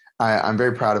I'm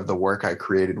very proud of the work I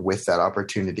created with that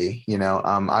opportunity. You know,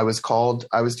 I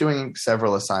was doing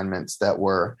several assignments that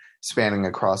were spanning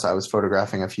across. I was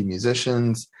photographing a few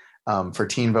musicians. For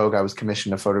Teen Vogue, I was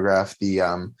commissioned to photograph the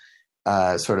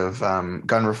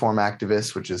gun reform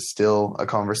activists, which is still a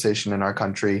conversation in our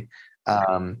country,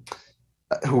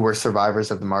 who were survivors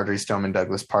of the Marjorie Stoneman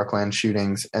Douglas Parkland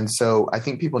shootings. And so I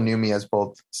think people knew me as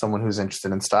both someone who's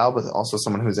interested in style, but also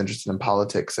someone who's interested in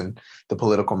politics and the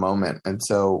political moment. And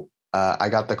so I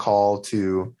got the call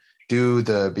to do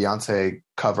the Beyonce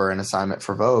cover and assignment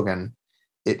for Vogue, and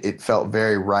it felt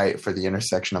very right for the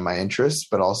intersection of my interests,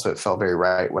 but also it felt very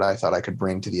right what I thought I could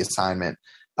bring to the assignment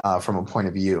from a point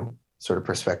of view sort of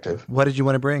perspective. What did you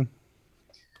want to bring?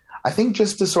 I think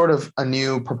just a sort of a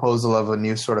new proposal of a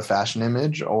new sort of fashion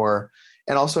image, and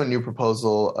also a new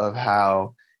proposal of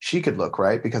how she could look,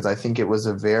 right? Because I think it was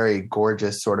a very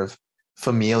gorgeous sort of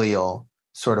familial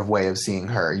sort of way of seeing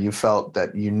her. You felt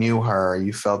that you knew her.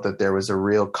 You felt that there was a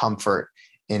real comfort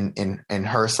in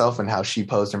herself and how she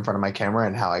posed in front of my camera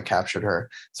and how I captured her,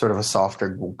 sort of a softer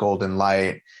golden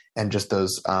light and just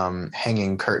those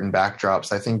hanging curtain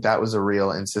backdrops. I think that was a real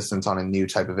insistence on a new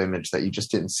type of image that you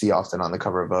just didn't see often on the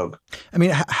cover of Vogue. I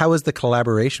mean, how was the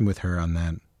collaboration with her on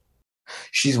that?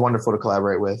 She's wonderful to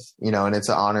collaborate with, and it's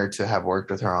an honor to have worked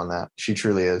with her on that. She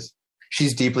truly is.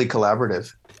 She's deeply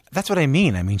collaborative. That's what I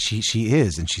mean. I mean, she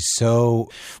is, and she's so,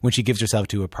 when she gives herself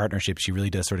to a partnership, she really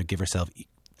does sort of give herself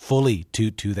fully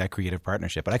to that creative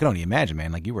partnership. But I can only imagine,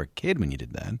 man, like you were a kid when you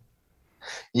did that.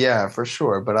 Yeah, for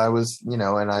sure. But I was,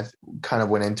 and I kind of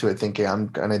went into it thinking I'm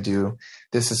going to do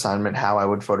this assignment how I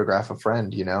would photograph a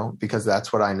friend, because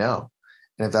that's what I know.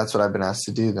 And if that's what I've been asked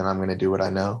to do, then I'm going to do what I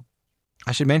know.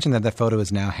 I should mention that photo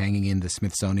is now hanging in the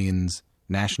Smithsonian's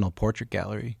National Portrait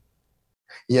Gallery.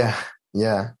 Yeah.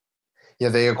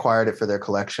 They acquired it for their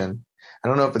collection. I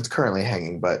don't know if it's currently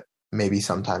hanging, but maybe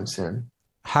sometime soon.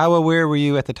 How aware were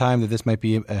you at the time that this might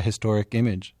be a historic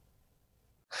image?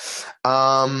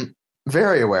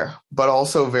 Very aware, but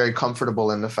also very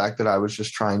comfortable in the fact that I was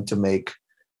just trying to make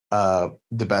the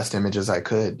best images I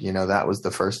could. That was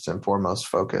the first and foremost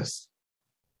focus.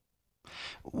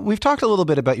 We've talked a little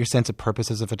bit about your sense of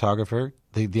purpose as a photographer,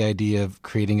 the idea of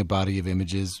creating a body of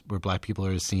images where Black people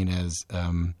are seen as,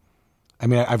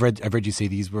 I've read you say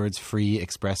these words: free,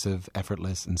 expressive,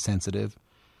 effortless, and sensitive.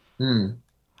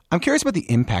 I'm curious about the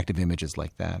impact of images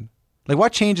like that. Like,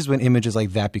 what changes when images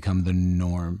like that become the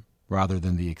norm rather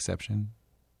than the exception?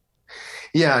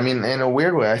 Yeah, in a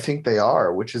weird way, I think they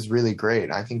are, which is really great.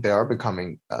 I think they are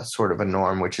becoming sort of a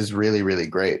norm, which is really, really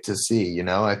great to see.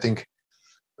 I think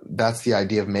that's the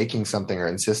idea of making something or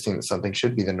insisting that something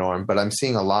should be the norm. But I'm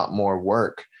seeing a lot more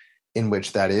work in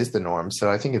which that is the norm. So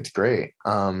I think it's great.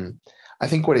 I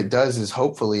think what it does is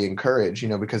hopefully encourage,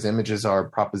 because images are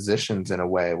propositions in a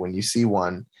way. When you see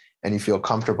one and you feel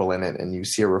comfortable in it and you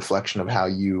see a reflection of how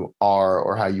you are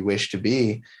or how you wish to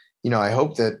be, I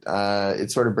hope that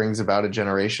it sort of brings about a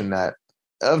generation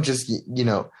of just,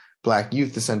 Black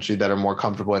youth essentially that are more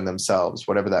comfortable in themselves,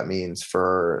 whatever that means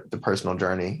for the personal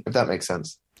journey, if that makes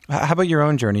sense. How about your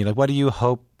own journey? Like, what do you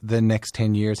hope the next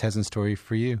 10 years has in store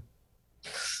for you?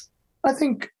 I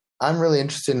think I'm really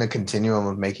interested in a continuum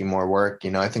of making more work.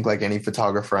 I think like any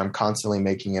photographer, I'm constantly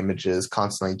making images,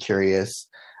 constantly curious,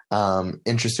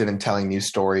 interested in telling new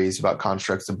stories about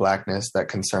constructs of Blackness that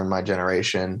concern my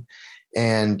generation.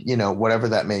 And, whatever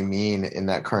that may mean in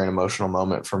that current emotional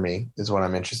moment for me is what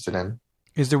I'm interested in.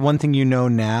 Is there one thing you know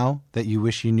now that you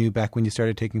wish you knew back when you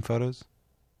started taking photos?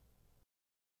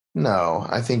 No,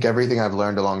 I think everything I've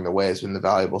learned along the way has been the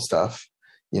valuable stuff.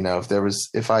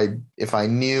 If I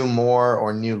knew more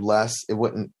or knew less, it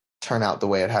wouldn't turn out the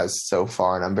way it has so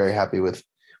far. And I'm very happy with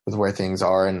where things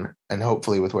are and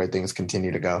hopefully with where things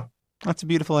continue to go. That's a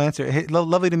beautiful answer. Hey,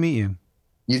 lovely to meet you.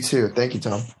 You too. Thank you,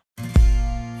 Tom.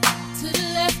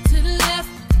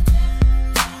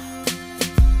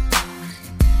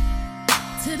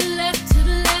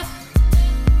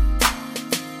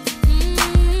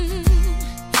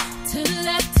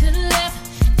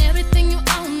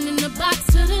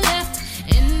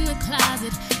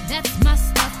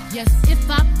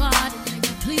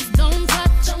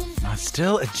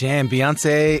 Still a jam.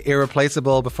 Beyonce,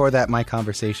 Irreplaceable. Before that, my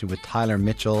conversation with Tyler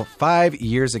Mitchell. 5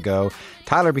 years ago,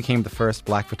 Tyler became the first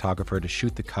Black photographer to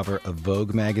shoot the cover of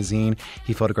Vogue magazine.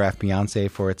 He photographed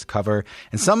Beyonce for its cover.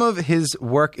 And some of his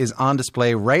work is on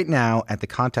display right now at the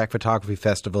Contact Photography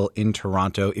Festival in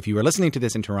Toronto. If you are listening to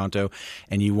this in Toronto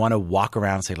and you want to walk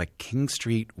around, say, like King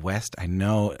Street West, I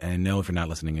know if you're not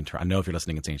listening in Toronto, I know if you're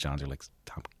listening in St. John's, you're like,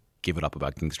 Tom, give it up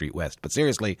about King Street West. But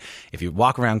seriously, if you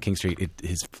walk around King Street,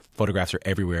 his photographs are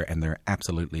everywhere and they're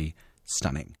absolutely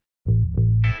stunning.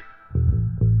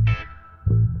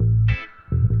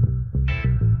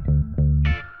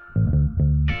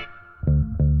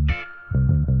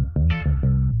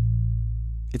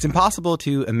 It's impossible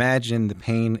to imagine the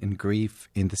pain and grief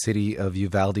in the city of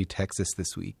Uvalde, Texas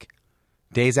this week.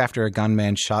 Days after a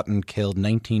gunman shot and killed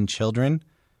 19 children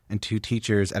and 2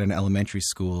 teachers at an elementary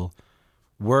school,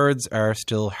 words are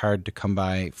still hard to come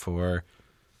by for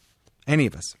any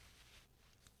of us.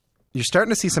 You're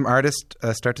starting to see some artists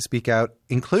start to speak out,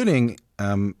 including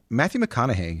Matthew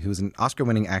McConaughey, who's an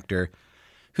Oscar-winning actor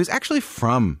who's actually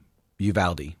from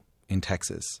Uvalde in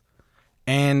Texas.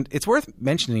 And it's worth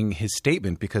mentioning his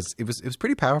statement because it was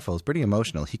pretty powerful. It was pretty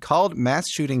emotional. He called mass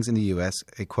shootings in the U.S.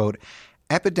 a, quote,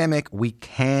 epidemic we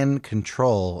can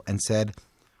control, and said,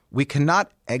 we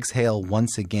cannot exhale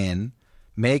once again,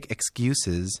 make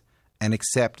excuses, and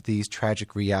accept these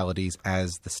tragic realities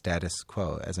as the status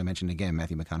quo. As I mentioned again,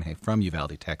 Matthew McConaughey from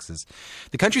Uvalde, Texas.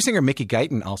 The country singer Mickey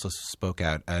Guyton also spoke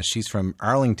out. She's from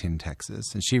Arlington,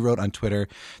 Texas, and she wrote on Twitter,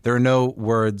 there are no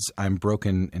words, I'm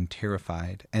broken and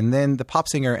terrified. And then the pop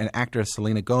singer and actor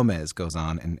Selena Gomez goes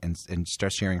on and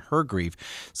starts sharing her grief.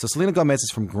 So Selena Gomez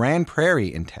is from Grand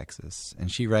Prairie in Texas,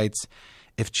 and she writes,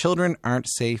 if children aren't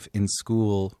safe in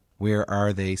school, where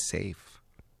are they safe?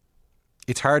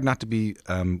 It's hard not to be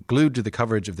glued to the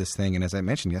coverage of this thing. And as I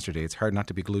mentioned yesterday, it's hard not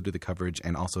to be glued to the coverage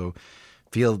and also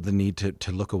feel the need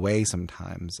to look away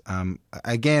sometimes.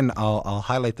 Again, I'll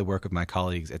highlight the work of my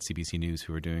colleagues at CBC News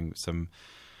who are doing some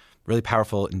really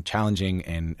powerful and challenging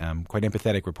and quite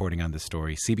empathetic reporting on this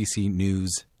story.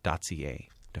 cbcnews.ca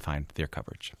to find their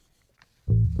coverage.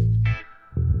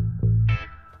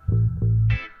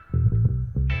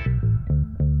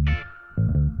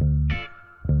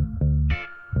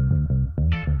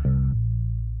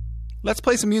 Let's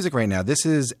play some music right now. This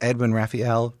is Edwin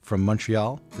Raphael from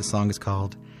Montreal. The song is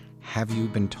called Have You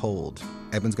Been Told?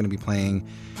 Edwin's going to be playing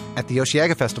at the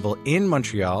Osheaga Festival in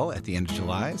Montreal at the end of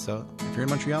July. So if you're in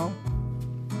Montreal,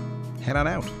 head on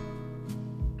out.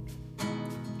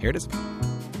 Here it is.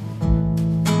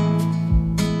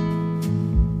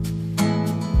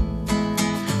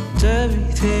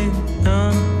 Everything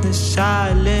on this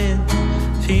island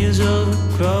feels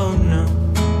overgrown now.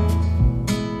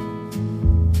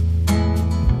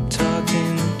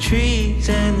 Trees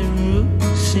and the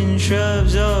roots and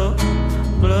shrubs all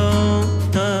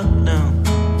blown up now.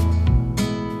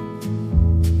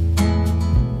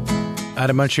 Out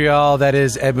of Montreal, that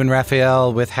is Edwin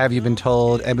Raphael with Have You Been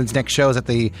Told? Edwin's next show is at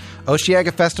the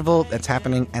Osheaga Festival. That's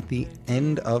happening at the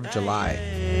end of July.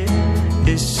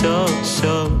 It's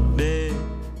so big.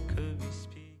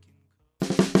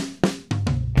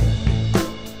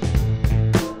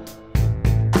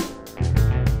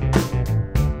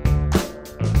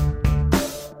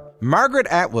 Margaret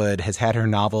Atwood has had her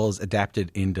novels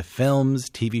adapted into films,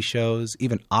 TV shows,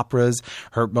 even operas.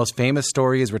 Her most famous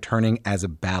story is returning as a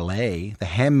ballet. The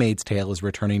Handmaid's Tale is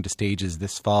returning to stages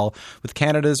this fall with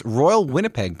Canada's Royal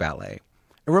Winnipeg Ballet.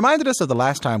 It reminded us of the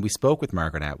last time we spoke with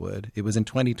Margaret Atwood. It was in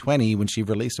 2020 when she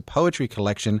released a poetry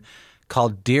collection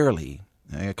called Dearly,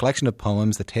 a collection of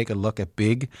poems that take a look at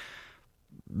big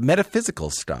metaphysical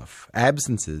stuff,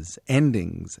 absences,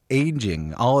 endings,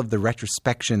 aging, all of the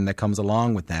retrospection that comes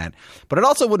along with that. But it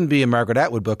also wouldn't be a Margaret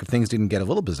Atwood book if things didn't get a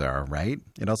little bizarre, right?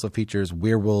 It also features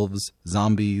werewolves,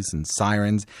 zombies, and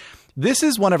sirens. This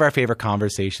is one of our favorite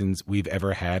conversations we've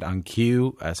ever had on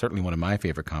Q, certainly one of my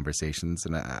favorite conversations,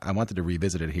 and I wanted to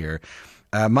revisit it here.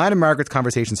 Mine and Margaret's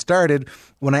conversation started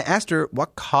when I asked her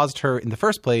what caused her in the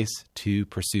first place to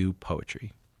pursue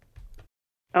poetry.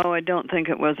 Oh, I don't think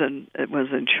it was a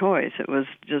choice. It was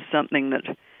just something that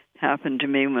happened to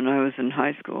me when I was in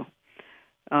high school.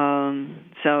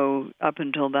 So up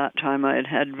until that time, I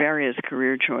had various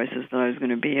career choices that I was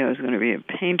going to be. I was going to be a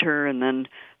painter, and then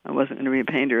I wasn't going to be a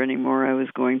painter anymore. I was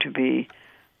going to be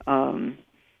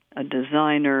a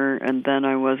designer, and then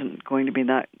I wasn't going to be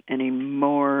that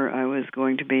anymore. I was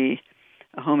going to be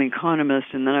a home economist,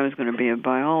 and then I was going to be a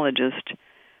biologist,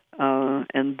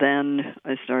 and then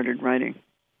I started writing.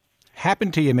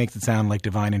 Happened to you makes it sound like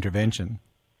divine intervention.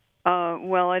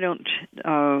 Well, I don't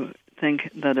think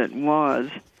that it was.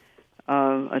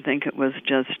 I think it was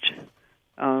just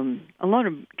a lot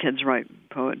of kids write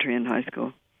poetry in high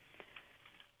school.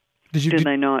 Did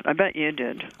they not? I bet you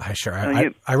did.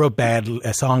 I wrote bad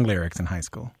song lyrics in high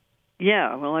school.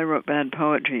 Yeah, well, I wrote bad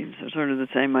poetry, so sort of the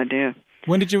same idea.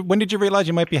 When did you realize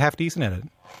you might be half decent at it?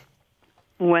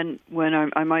 When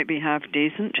I might be half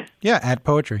decent? Yeah, at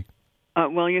poetry.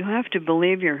 Well, you have to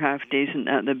believe you're half decent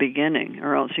at the beginning,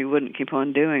 or else you wouldn't keep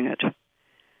on doing it.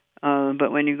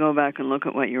 But when you go back and look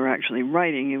at what you were actually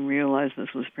writing, you realize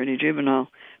this was pretty juvenile.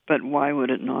 But why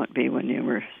would it not be when you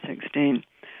were 16?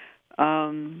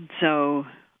 So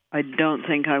I don't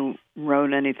think I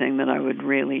wrote anything that I would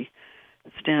really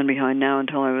stand behind now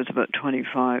until I was about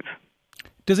 25.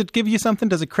 Does it give you something?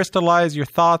 Does it crystallize your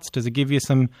thoughts? Does it give you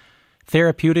some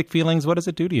therapeutic feelings? What does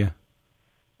it do to you?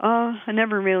 I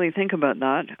never really think about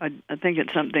that. I think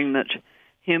it's something that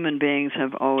human beings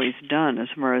have always done, as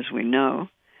far as we know.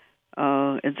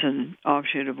 It's an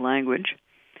offshoot of language,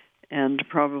 and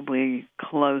probably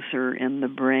closer in the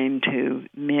brain to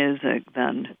music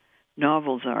than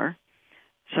novels are.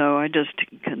 So I just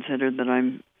consider that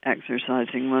I'm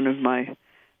exercising one of my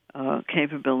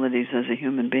capabilities as a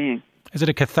human being. Is it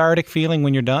a cathartic feeling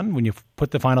when you're done, when you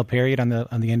put the final period on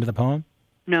the end of the poem?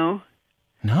 No.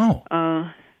 No.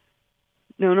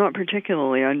 No, not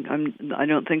particularly. I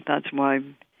don't think that's why.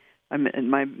 It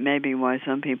might maybe why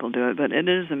some people do it, but it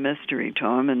is a mystery,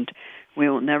 Tom, and we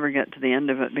will never get to the end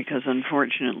of it because,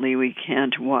 unfortunately, we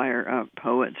can't wire up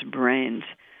poets' brains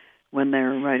when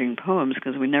they're writing poems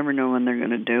because we never know when they're going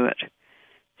to do it.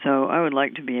 So I would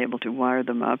like to be able to wire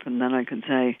them up, and then I could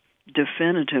say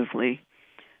definitively,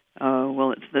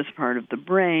 well, it's this part of the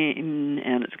brain,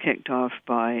 and it's kicked off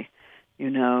by,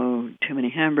 too many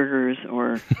hamburgers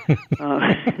or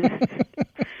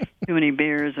too many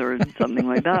beers or something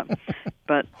like that.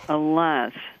 But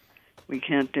alas, we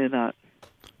can't do that.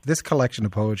 This collection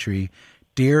of poetry,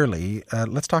 Dearly,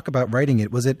 let's talk about writing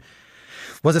it. Was it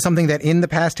something that in the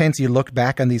past tense you looked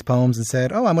back on these poems and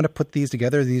said, I'm going to put these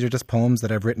together. These are just poems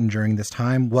that I've written during this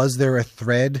time. Was there a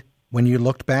thread when you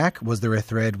looked back? Was there a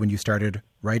thread when you started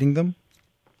writing them?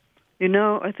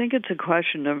 I think it's a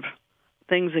question of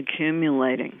things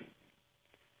accumulating.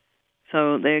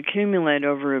 So they accumulate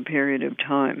over a period of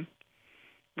time.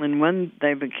 And when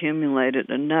they've accumulated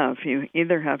enough, you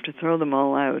either have to throw them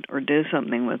all out or do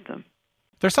something with them.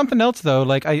 There's something else, though.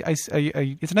 Like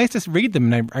it's nice to read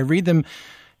them. And I read them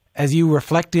as you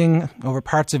reflecting over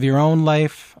parts of your own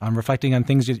life, reflecting on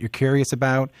things that you're curious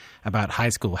about high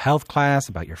school health class,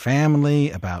 about your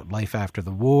family, about life after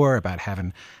the war, about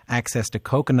having access to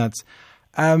coconuts.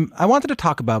 I wanted to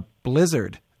talk about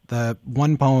Blizzard, the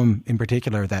one poem in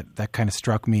particular that kind of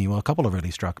struck me. Well, a couple of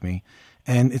really struck me.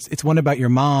 And it's one about your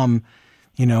mom.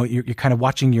 You're kind of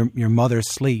watching your mother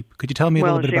sleep. Could you tell me a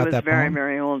little bit about that poem? Well, she was very,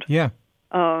 very old. Yeah.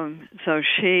 So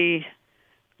she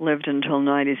lived until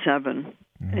 97.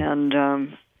 And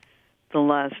the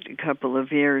last couple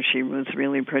of years, she was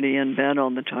really pretty in bed all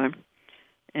the time.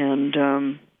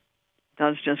 And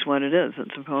that's just what it is.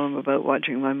 It's a poem about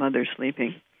watching my mother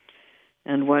sleeping.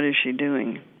 And what is she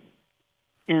doing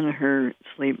in her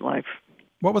sleep life?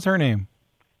 What was her name?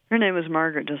 Her name was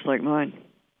Margaret, just like mine.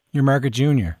 You're Margaret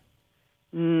Jr.?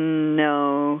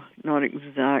 No, not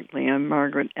exactly. I'm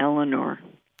Margaret Eleanor.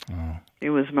 Oh. She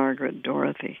was Margaret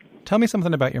Dorothy. Tell me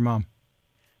something about your mom.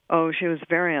 Oh, she was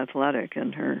very athletic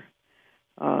in her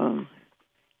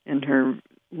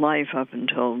life up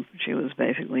until she was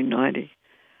basically 90.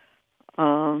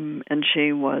 And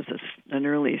she was an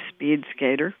early speed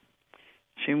skater.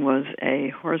 She was a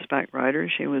horseback rider.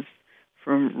 She was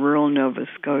from rural Nova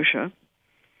Scotia.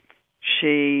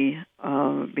 She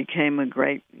became a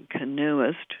great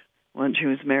canoeist when she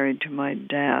was married to my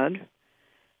dad.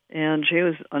 And she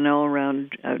was an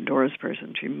all-around outdoors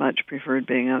person. She much preferred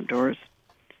being outdoors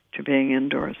to being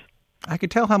indoors. I could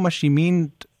tell how much she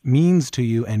means to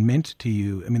you and meant to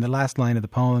you. I mean, the last line of the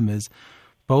poem is,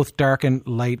 both dark and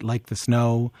light like the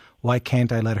snow. Why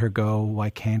can't I let her go?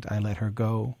 Why can't I let her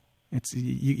go? It's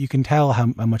you can tell how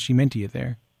much she meant to you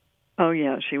there. Oh,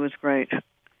 yeah, she was great.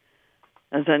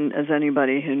 As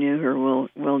anybody who knew her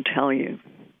will tell you.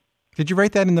 Did you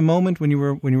write that in the moment when you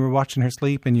were watching her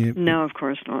sleep and you? No, of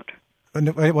course not.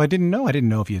 Well, I didn't know. I didn't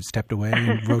know if you stepped away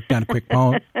and wrote down a quick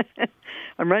poem.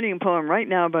 I'm writing a poem right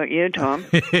now about you, Tom.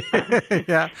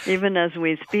 Yeah. Even as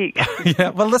we speak. Yeah.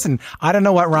 Well, listen, I don't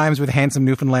know what rhymes with handsome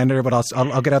Newfoundlander, but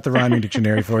I'll get out the rhyming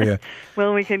dictionary for you.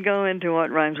 Well, we could go into what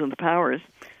rhymes with powers.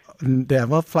 Yeah.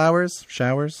 Well, flowers,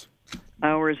 showers.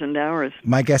 Hours and hours.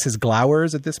 My guess is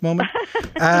glowers at this moment.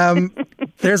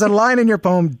 There's a line in your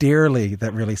poem, Dearly,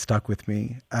 that really stuck with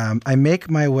me. I make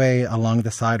my way along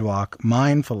the sidewalk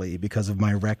mindfully because of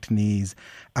my wrecked knees,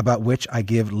 about which I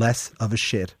give less of a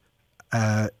shit.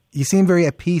 You seem very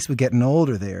at peace with getting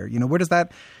older there. Where does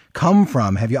that come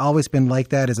from? Have you always been like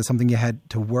that? Is it something you had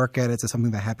to work at? Is it something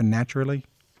that happened naturally?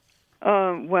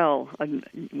 Well,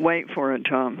 wait for it,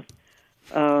 Tom.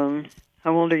 How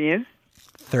old are you?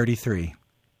 33.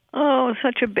 Oh,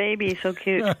 such a baby, so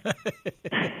cute.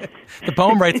 The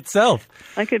poem writes itself.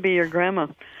 I could be your grandma.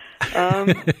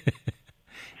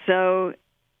 So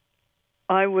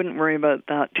I wouldn't worry about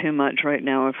that too much right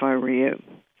now if I were you.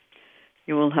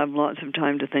 You will have lots of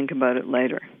time to think about it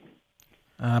later.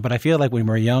 But I feel like when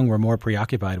we're young, we're more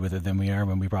preoccupied with it than we are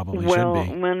when we probably should be. Well,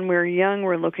 when we're young,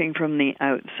 we're looking from the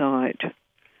outside.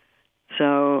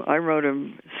 So I wrote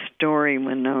a story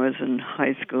when I was in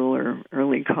high school or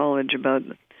early college about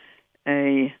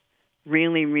a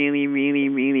really, really, really,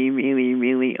 really, really,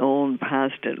 really old,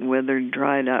 past it, withered,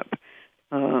 dried up,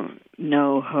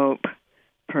 no hope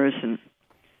person.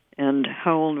 And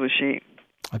how old was she?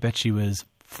 I bet she was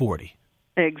 40.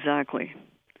 Exactly.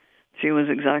 She was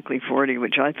exactly 40,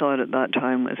 which I thought at that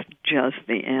time was just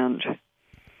the end.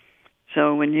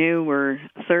 So when you were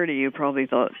 30, you probably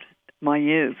thought, my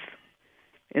youth,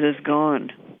 it is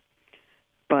gone.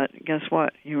 But guess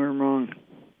what? You were wrong.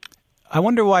 I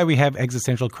wonder why we have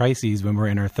existential crises when we're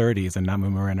in our 30s and not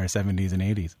when we're in our 70s and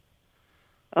 80s.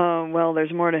 Well,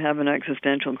 there's more to have an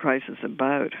existential crisis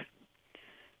about.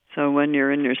 So when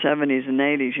you're in your 70s and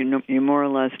 80s, you more or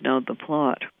less know the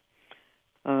plot.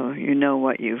 You know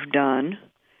what you've done.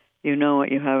 You know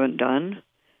what you haven't done.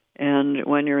 And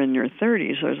when you're in your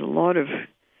 30s, there's a lot of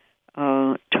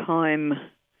time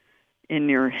in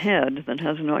your head that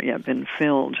has not yet been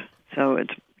filled. So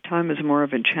time is more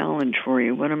of a challenge for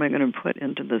you. What am I going to put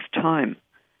into this time?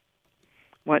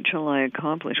 What shall I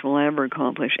accomplish? Will I ever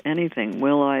accomplish anything?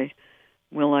 Will I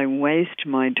waste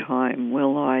my time?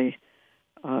 Will I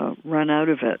run out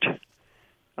of it?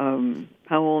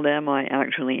 How old am I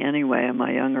actually anyway? Am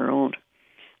I young or old?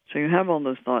 So you have all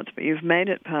those thoughts, but you've made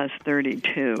it past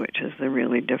 32, which is the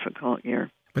really difficult year.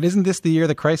 But isn't this the year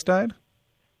that Christ died?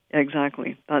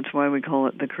 Exactly. That's why we call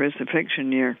it the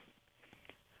crucifixion year.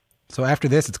 So after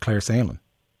this, it's clear sailing.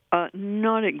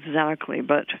 Not exactly,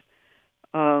 but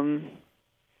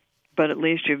at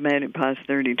least you've made it past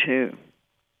 32.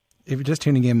 If you're just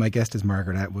tuning in, my guest is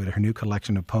Margaret Atwood. Her new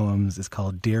collection of poems is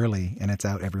called Dearly, and it's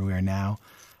out everywhere now.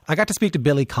 I got to speak to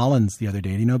Billy Collins the other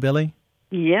day. Do you know Billy?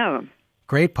 Yeah.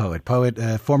 Great poet,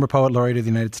 former poet laureate of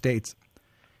the United States.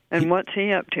 And what's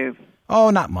he up to? Oh,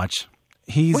 not much.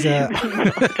 He's what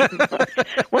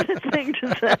a thing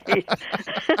to say.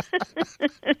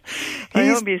 I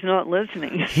hope he's not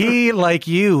listening. He, like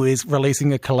you, is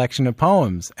releasing a collection of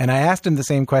poems. And I asked him the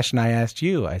same question I asked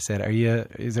you. I said,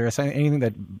 is there anything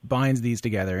that binds these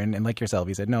together? And like yourself,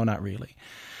 he said, no, not really.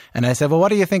 And I said, well, what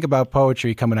do you think about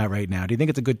poetry coming out right now? Do you think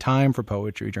it's a good time for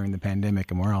poetry during the pandemic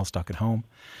and we're all stuck at home?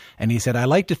 And he said, I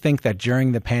like to think that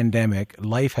during the pandemic,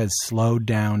 life has slowed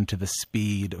down to the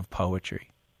speed of poetry.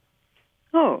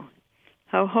 Oh,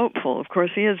 how hopeful. Of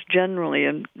course, he is generally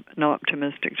an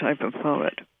optimistic type of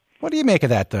poet. What do you make of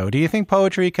that, though? Do you think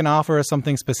poetry can offer us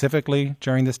something specifically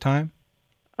during this time?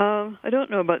 I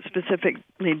don't know about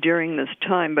specifically during this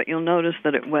time, but you'll notice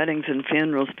that at weddings and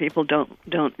funerals, people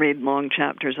don't read long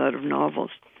chapters out of novels.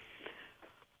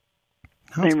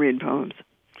 They read poems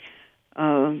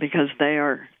because they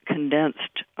are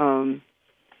condensed.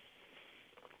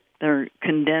 They're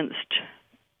condensed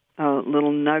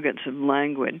little nuggets of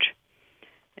language,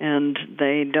 and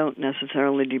they don't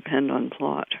necessarily depend on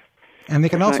plot. And they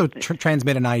can also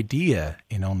transmit an idea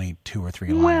in only 2 or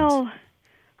 3 lines. Well,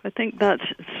 I think that's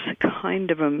kind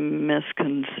of a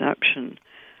misconception.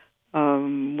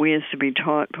 We used to be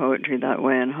taught poetry that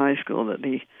way in high school, that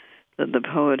the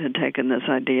poet had taken this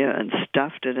idea and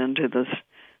stuffed it into this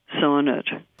sonnet,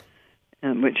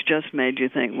 and which just made you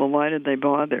think, well, why did they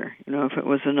bother? If it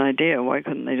was an idea, why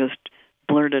couldn't they just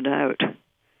blurt it out?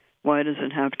 Why does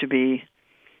it have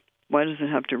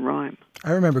to rhyme?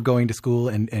 I remember going to school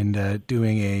and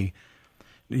doing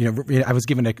I was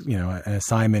given an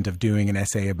assignment of doing an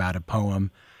essay about a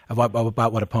poem, about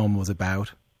what a poem was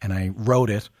about, and I wrote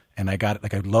it, and I got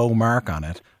like a low mark on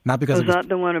it. Not because was that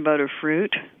the one about a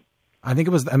fruit? I think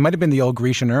it might have been the old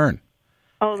Grecian urn.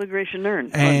 Oh, the Grecian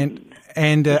urn. And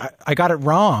I got it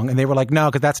wrong, and they were like, no,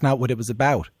 because that's not what it was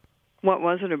about. What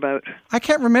was it about? I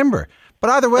can't remember. But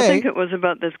either way, I think it was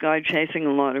about this guy chasing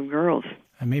a lot of girls.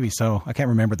 Maybe so. I can't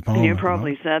remember the poem. And you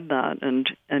probably said that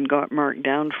and got marked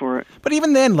down for it. But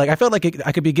even then, I felt like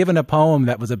I could be given a poem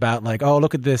that was about oh,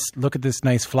 look at this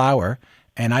nice flower.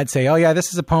 And I'd say, oh yeah,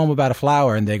 this is a poem about a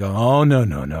flower. And they go, oh,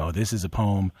 no, this is a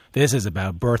poem. This is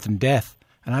about birth and death.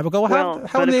 And I would go,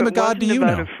 how in the name of God do you know?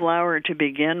 If it wasn't about a flower to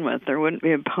begin with, there wouldn't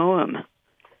be a poem.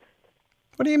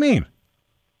 What do you mean?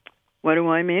 What do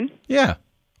I mean? Yeah.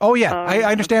 Oh, yeah, I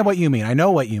understand what you mean. I know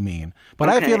what you mean. But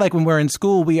okay. I feel like when we're in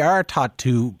school, we are taught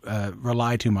to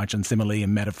rely too much on simile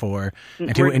and metaphor.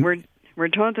 And we're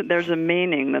taught that there's a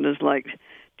meaning that is like,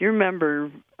 do you remember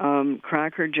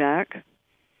Cracker Jack?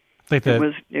 It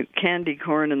was candy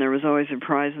corn, and there was always a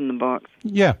prize in the box.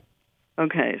 Yeah.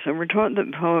 Okay, so we're taught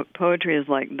that poetry is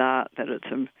like that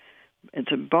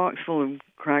it's a box full of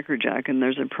Cracker Jack, and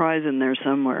there's a prize in there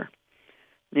somewhere.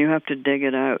 You have to dig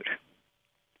it out.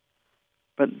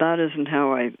 But that isn't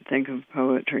how I think of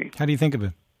poetry. How do you think of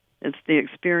it? It's the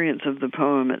experience of the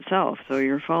poem itself. So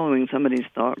you're following somebody's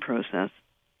thought process.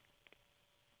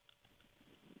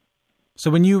 So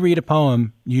when you read a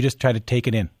poem, you just try to take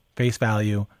it in, face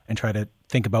value, and try to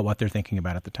think about what they're thinking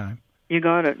about at the time. You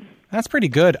got it. That's pretty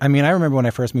good. I mean, I remember when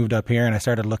I first moved up here and I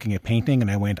started looking at painting and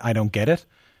I went, I don't get it.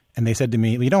 And they said to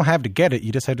me, well, you don't have to get it.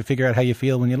 You just have to figure out how you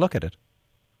feel when you look at it.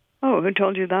 Oh, who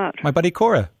told you that? My buddy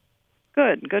Cora.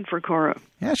 Good for Cora.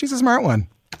 Yeah, she's a smart one.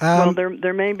 Well,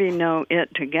 there may be no it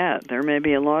to get. There may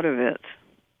be a lot of it.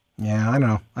 Yeah, I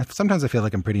know. Sometimes I feel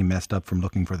like I'm pretty messed up from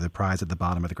looking for the prize at the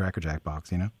bottom of the Cracker Jack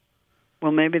box, you know?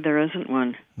 Well, maybe there isn't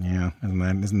one. Yeah,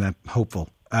 isn't that hopeful?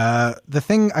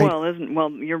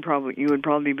 You would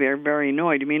probably be very, very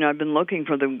annoyed. I mean, I've been looking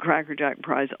for the Cracker Jack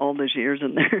prize all these years,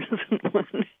 and there isn't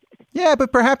one. Yeah,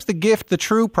 but perhaps the gift, the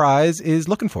true prize, is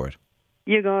looking for it.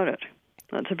 You got it.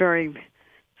 That's a very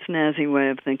snazzy way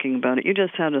of thinking about it. You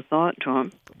just had a thought,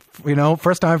 Tom. You know,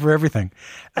 first time for everything.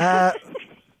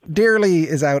 Dearly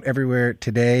is out everywhere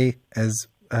today. As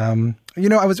you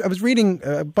know, I was reading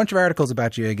a bunch of articles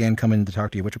about you again, coming to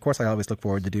talk to you, which of course I always look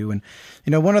forward to do. And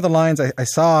you know, one of the lines I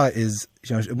saw is,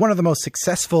 you know, one of the most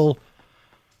successful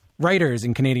writers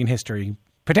in Canadian history,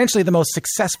 potentially the most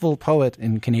successful poet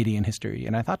in Canadian history.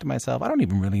 And I thought to myself, I don't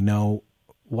even really know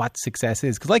what success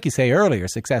is, because like you say earlier,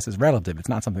 success is relative. It's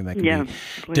not something that can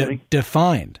be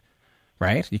defined,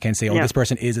 right? You can't say, this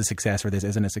person is a success or this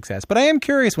isn't a success. But I am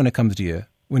curious when it comes to you.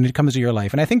 When it comes to your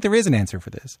life, and I think there is an answer for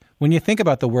this. When you think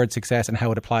about the word success and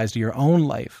how it applies to your own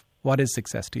life, what is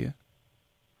success to you?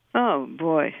 Oh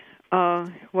boy,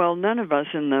 well, none of us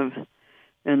in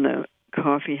the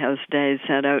coffee house days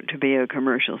set out to be a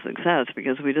commercial success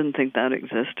because we didn't think that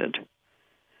existed.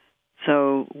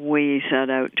 So we set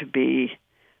out to be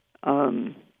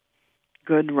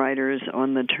good writers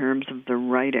on the terms of the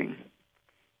writing.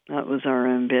 That was our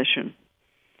ambition.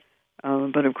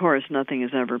 But of course, nothing is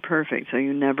ever perfect, so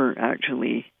you never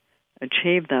actually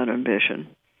achieve that ambition,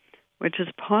 which is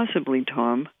possibly,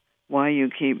 Tom, why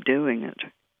you keep doing it.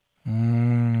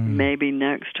 Maybe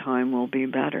next time will be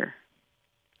better.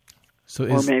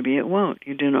 Or maybe it won't.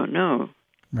 You do not know.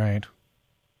 Right.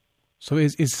 So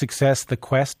is success the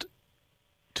quest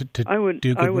to do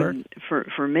good work?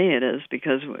 For me it is,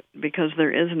 because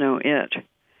there is no it.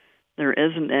 There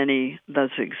isn't any the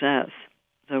success.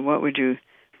 So what would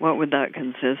that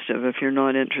consist of if you're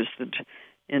not interested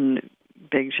in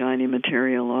big, shiny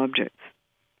material objects?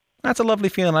 That's a lovely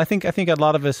feeling. I think a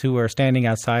lot of us who are standing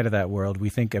outside of that world, we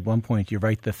think at one point you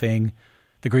write the thing,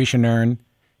 the Grecian urn,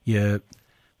 you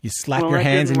slap your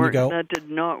hands and you go. That did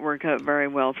not work out very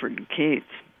well for Keats.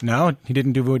 No, he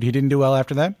didn't do well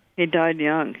after that. He died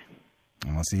young.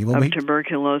 Oh, see, of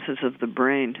tuberculosis of the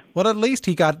brain. Well, at least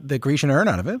he got the Grecian urn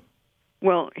out of it.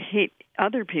 Well,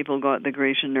 other people got the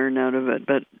Grecian urn out of it,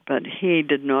 but he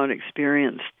did not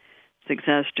experience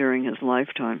success during his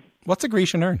lifetime. What's a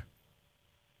Grecian urn?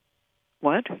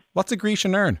 What? What's a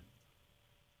Grecian urn?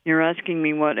 You're asking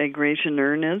me what a Grecian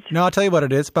urn is? No, I'll tell you what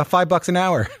it is. About $5 an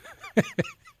hour.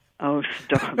 Oh,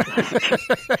 stop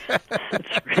that.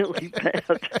 That's really bad.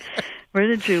 Where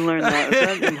did you learn that? Was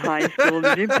that in high school?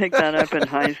 Did you pick that up in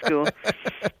high school?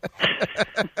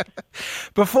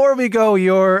 Before we go,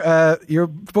 your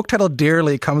book title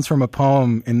Dearly comes from a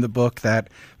poem in the book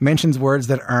that mentions words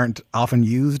that aren't often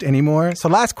used anymore. So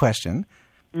last question,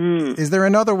 is there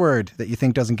another word that you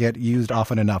think doesn't get used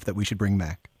often enough that we should bring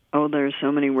back? Oh, there are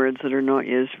so many words that are not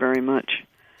used very much.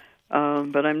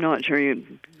 But I'm not sure you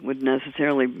would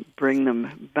necessarily bring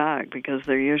them back because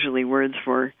they're usually words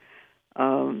for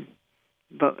jobs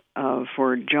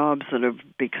that have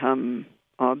become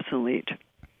obsolete,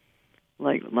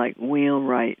 like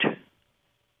wheelwright.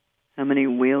 How many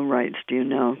wheelwrights do you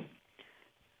know?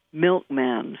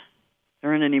 Milkman.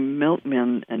 There aren't any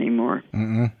milkmen anymore.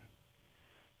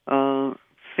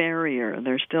 Farrier.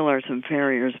 There still are some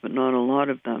farriers, but not a lot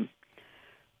of them.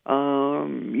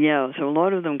 So a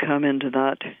lot of them come into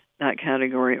that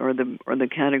category or the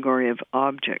category of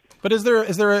object. But is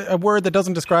there a word that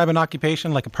doesn't describe an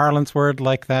occupation, like a parlance word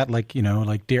like that, like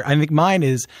dear? I think mine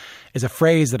is a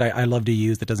phrase that I love to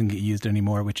use that doesn't get used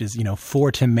anymore, which is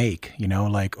for to make, I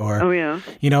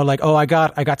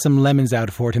got some lemons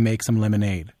out for to make some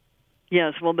lemonade.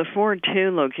 Yes, well, the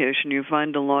for-to location you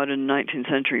find a lot in 19th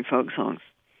century folk songs.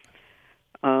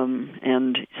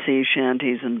 And sea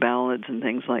shanties and ballads and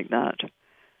things like that.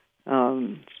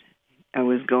 I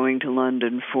was going to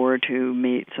London for to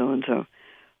meet so-and-so.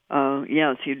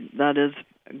 Yes, that is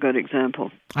a good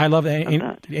example. I love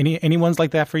that. Any ones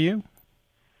like that for you?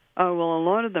 Oh, well, a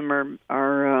lot of them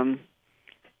are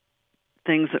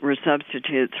things that were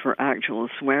substitutes for actual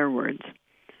swear words.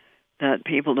 that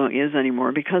people don't use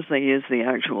anymore because they use the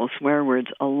actual swear words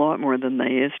a lot more than they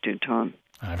used to, Tom.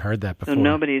 I've heard that before. So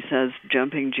nobody says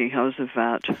jumping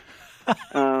Jehoshaphat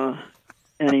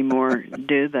anymore,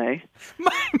 do they?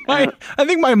 I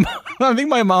think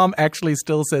my mom actually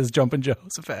still says jumping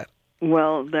Jehoshaphat.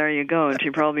 Well, there you go. And she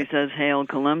probably says Hail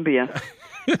Columbia.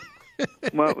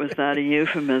 What was that a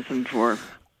euphemism for?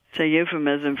 It's a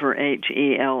euphemism for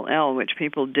Hell, which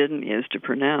people didn't use to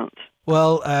pronounce.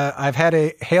 Well, I've had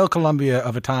a Hail Columbia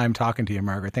of a time talking to you,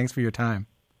 Margaret. Thanks for your time.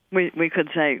 We could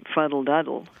say fuddle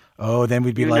duddle. Oh, then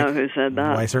we'd be you like, know who said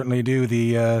that? Well, I certainly do.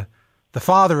 The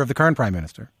father of the current prime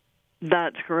minister.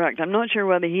 That's correct. I'm not sure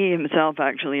whether he himself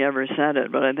actually ever said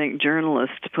it, but I think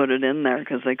journalists put it in there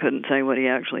because they couldn't say what he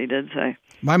actually did say.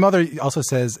 My mother also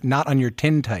says, not on your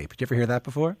tin type. Did you ever hear that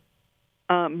before?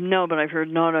 No, but I've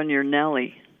heard not on your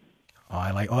Nelly.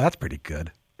 Oh, that's pretty good.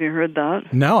 Have you heard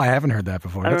that? No, I haven't heard that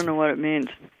before. I don't know what it means.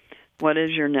 What is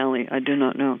your Nelly? I do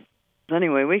not know.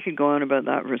 Anyway, we could go on about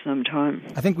that for some time.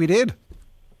 I think we did.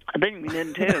 I think we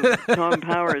did too. Tom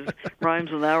Powers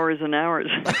rhymes with hours and hours.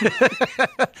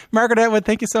 Margaret Atwood,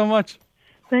 thank you so much.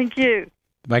 Thank you.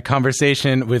 My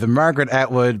conversation with Margaret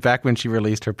Atwood back when she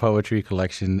released her poetry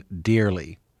collection,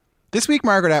 Dearly. This week,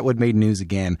 Margaret Atwood made news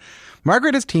again.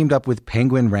 Margaret has teamed up with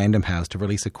Penguin Random House to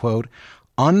release a, quote,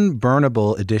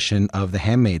 unburnable edition of The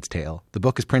Handmaid's Tale. The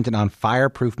book is printed on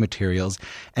fireproof materials,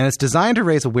 and it's designed to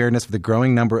raise awareness for the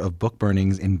growing number of book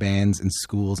burnings in bans in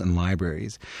schools and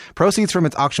libraries. Proceeds from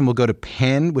its auction will go to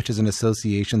PEN, which is an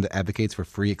association that advocates for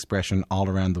free expression all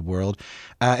around the world.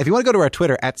 If you want to go to our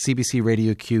Twitter, at CBC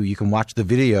Radio Q, you can watch the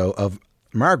video of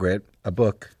Margaret, a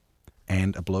book,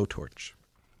 and a blowtorch.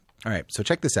 All right, so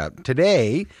check this out.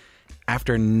 Today,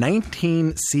 after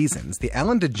 19 seasons, The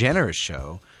Ellen DeGeneres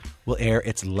Show will air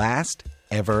its last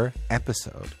ever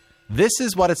episode. This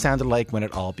is what it sounded like when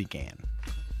it all began.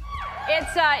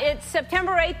 It's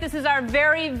September 8th. This is our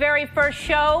very, very first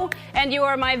show, and you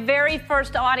are my very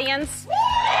first audience.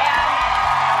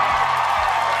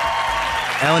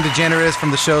 Ellen DeGeneres from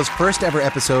the show's first ever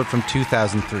episode from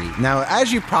 2003. Now,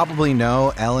 as you probably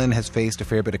know, Ellen has faced a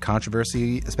fair bit of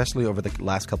controversy, especially over the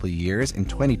last couple of years. In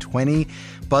 2020,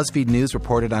 BuzzFeed News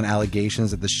reported on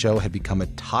allegations that the show had become a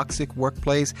toxic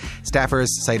workplace. Staffers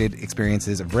cited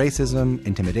experiences of racism,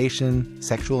 intimidation,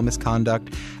 sexual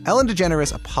misconduct. Ellen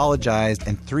DeGeneres apologized,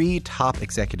 and 3 top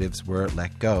executives were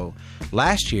let go.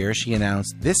 Last year, she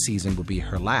announced this season will be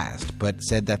her last, but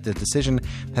said that the decision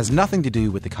has nothing to do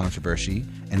with the controversy,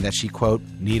 and that she, quote,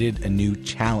 needed a new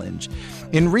challenge.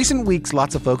 In recent weeks,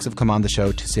 lots of folks have come on the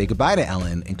show to say goodbye to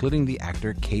Ellen, including the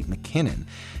actor Kate McKinnon.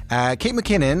 Kate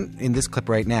McKinnon, in this clip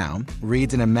right now,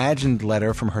 reads an imagined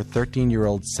letter from her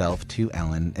 13-year-old self to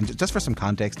Ellen. And just for some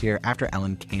context here, after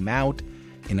Ellen came out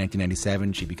in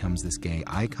 1997, she becomes this gay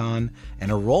icon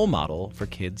and a role model for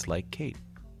kids like Kate.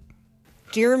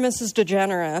 Dear Mrs.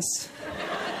 DeGeneres,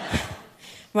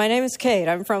 my name is Kate.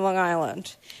 I'm from Long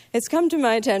Island. It's come to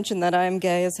my attention that I am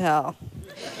gay as hell.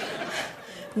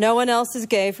 No one else is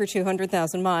gay for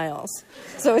 200,000 miles.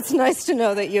 So it's nice to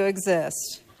know that you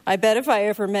exist. I bet if I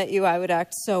ever met you, I would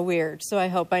act so weird, so I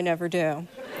hope I never do.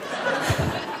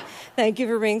 Thank you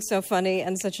for being so funny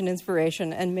and such an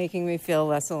inspiration and making me feel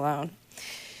less alone.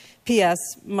 P.S.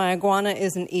 My iguana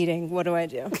isn't eating. What do I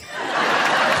do?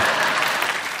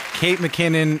 Kate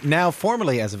McKinnon, now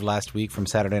formerly as of last week from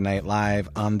Saturday Night Live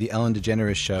on The Ellen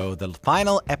DeGeneres Show. The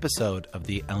final episode of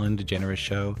The Ellen DeGeneres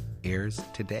Show airs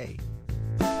today.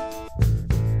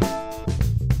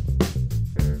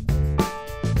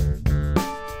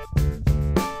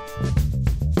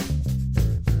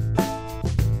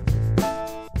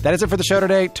 That is it for the show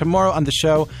today. Tomorrow on the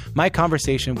show, my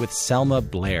conversation with Selma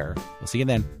Blair. We'll see you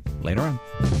then, later on.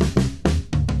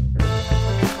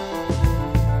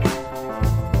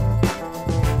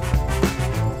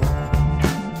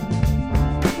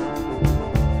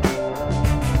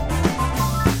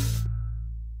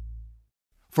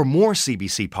 For more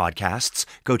CBC podcasts,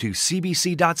 go to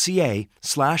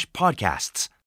cbc.ca/podcasts.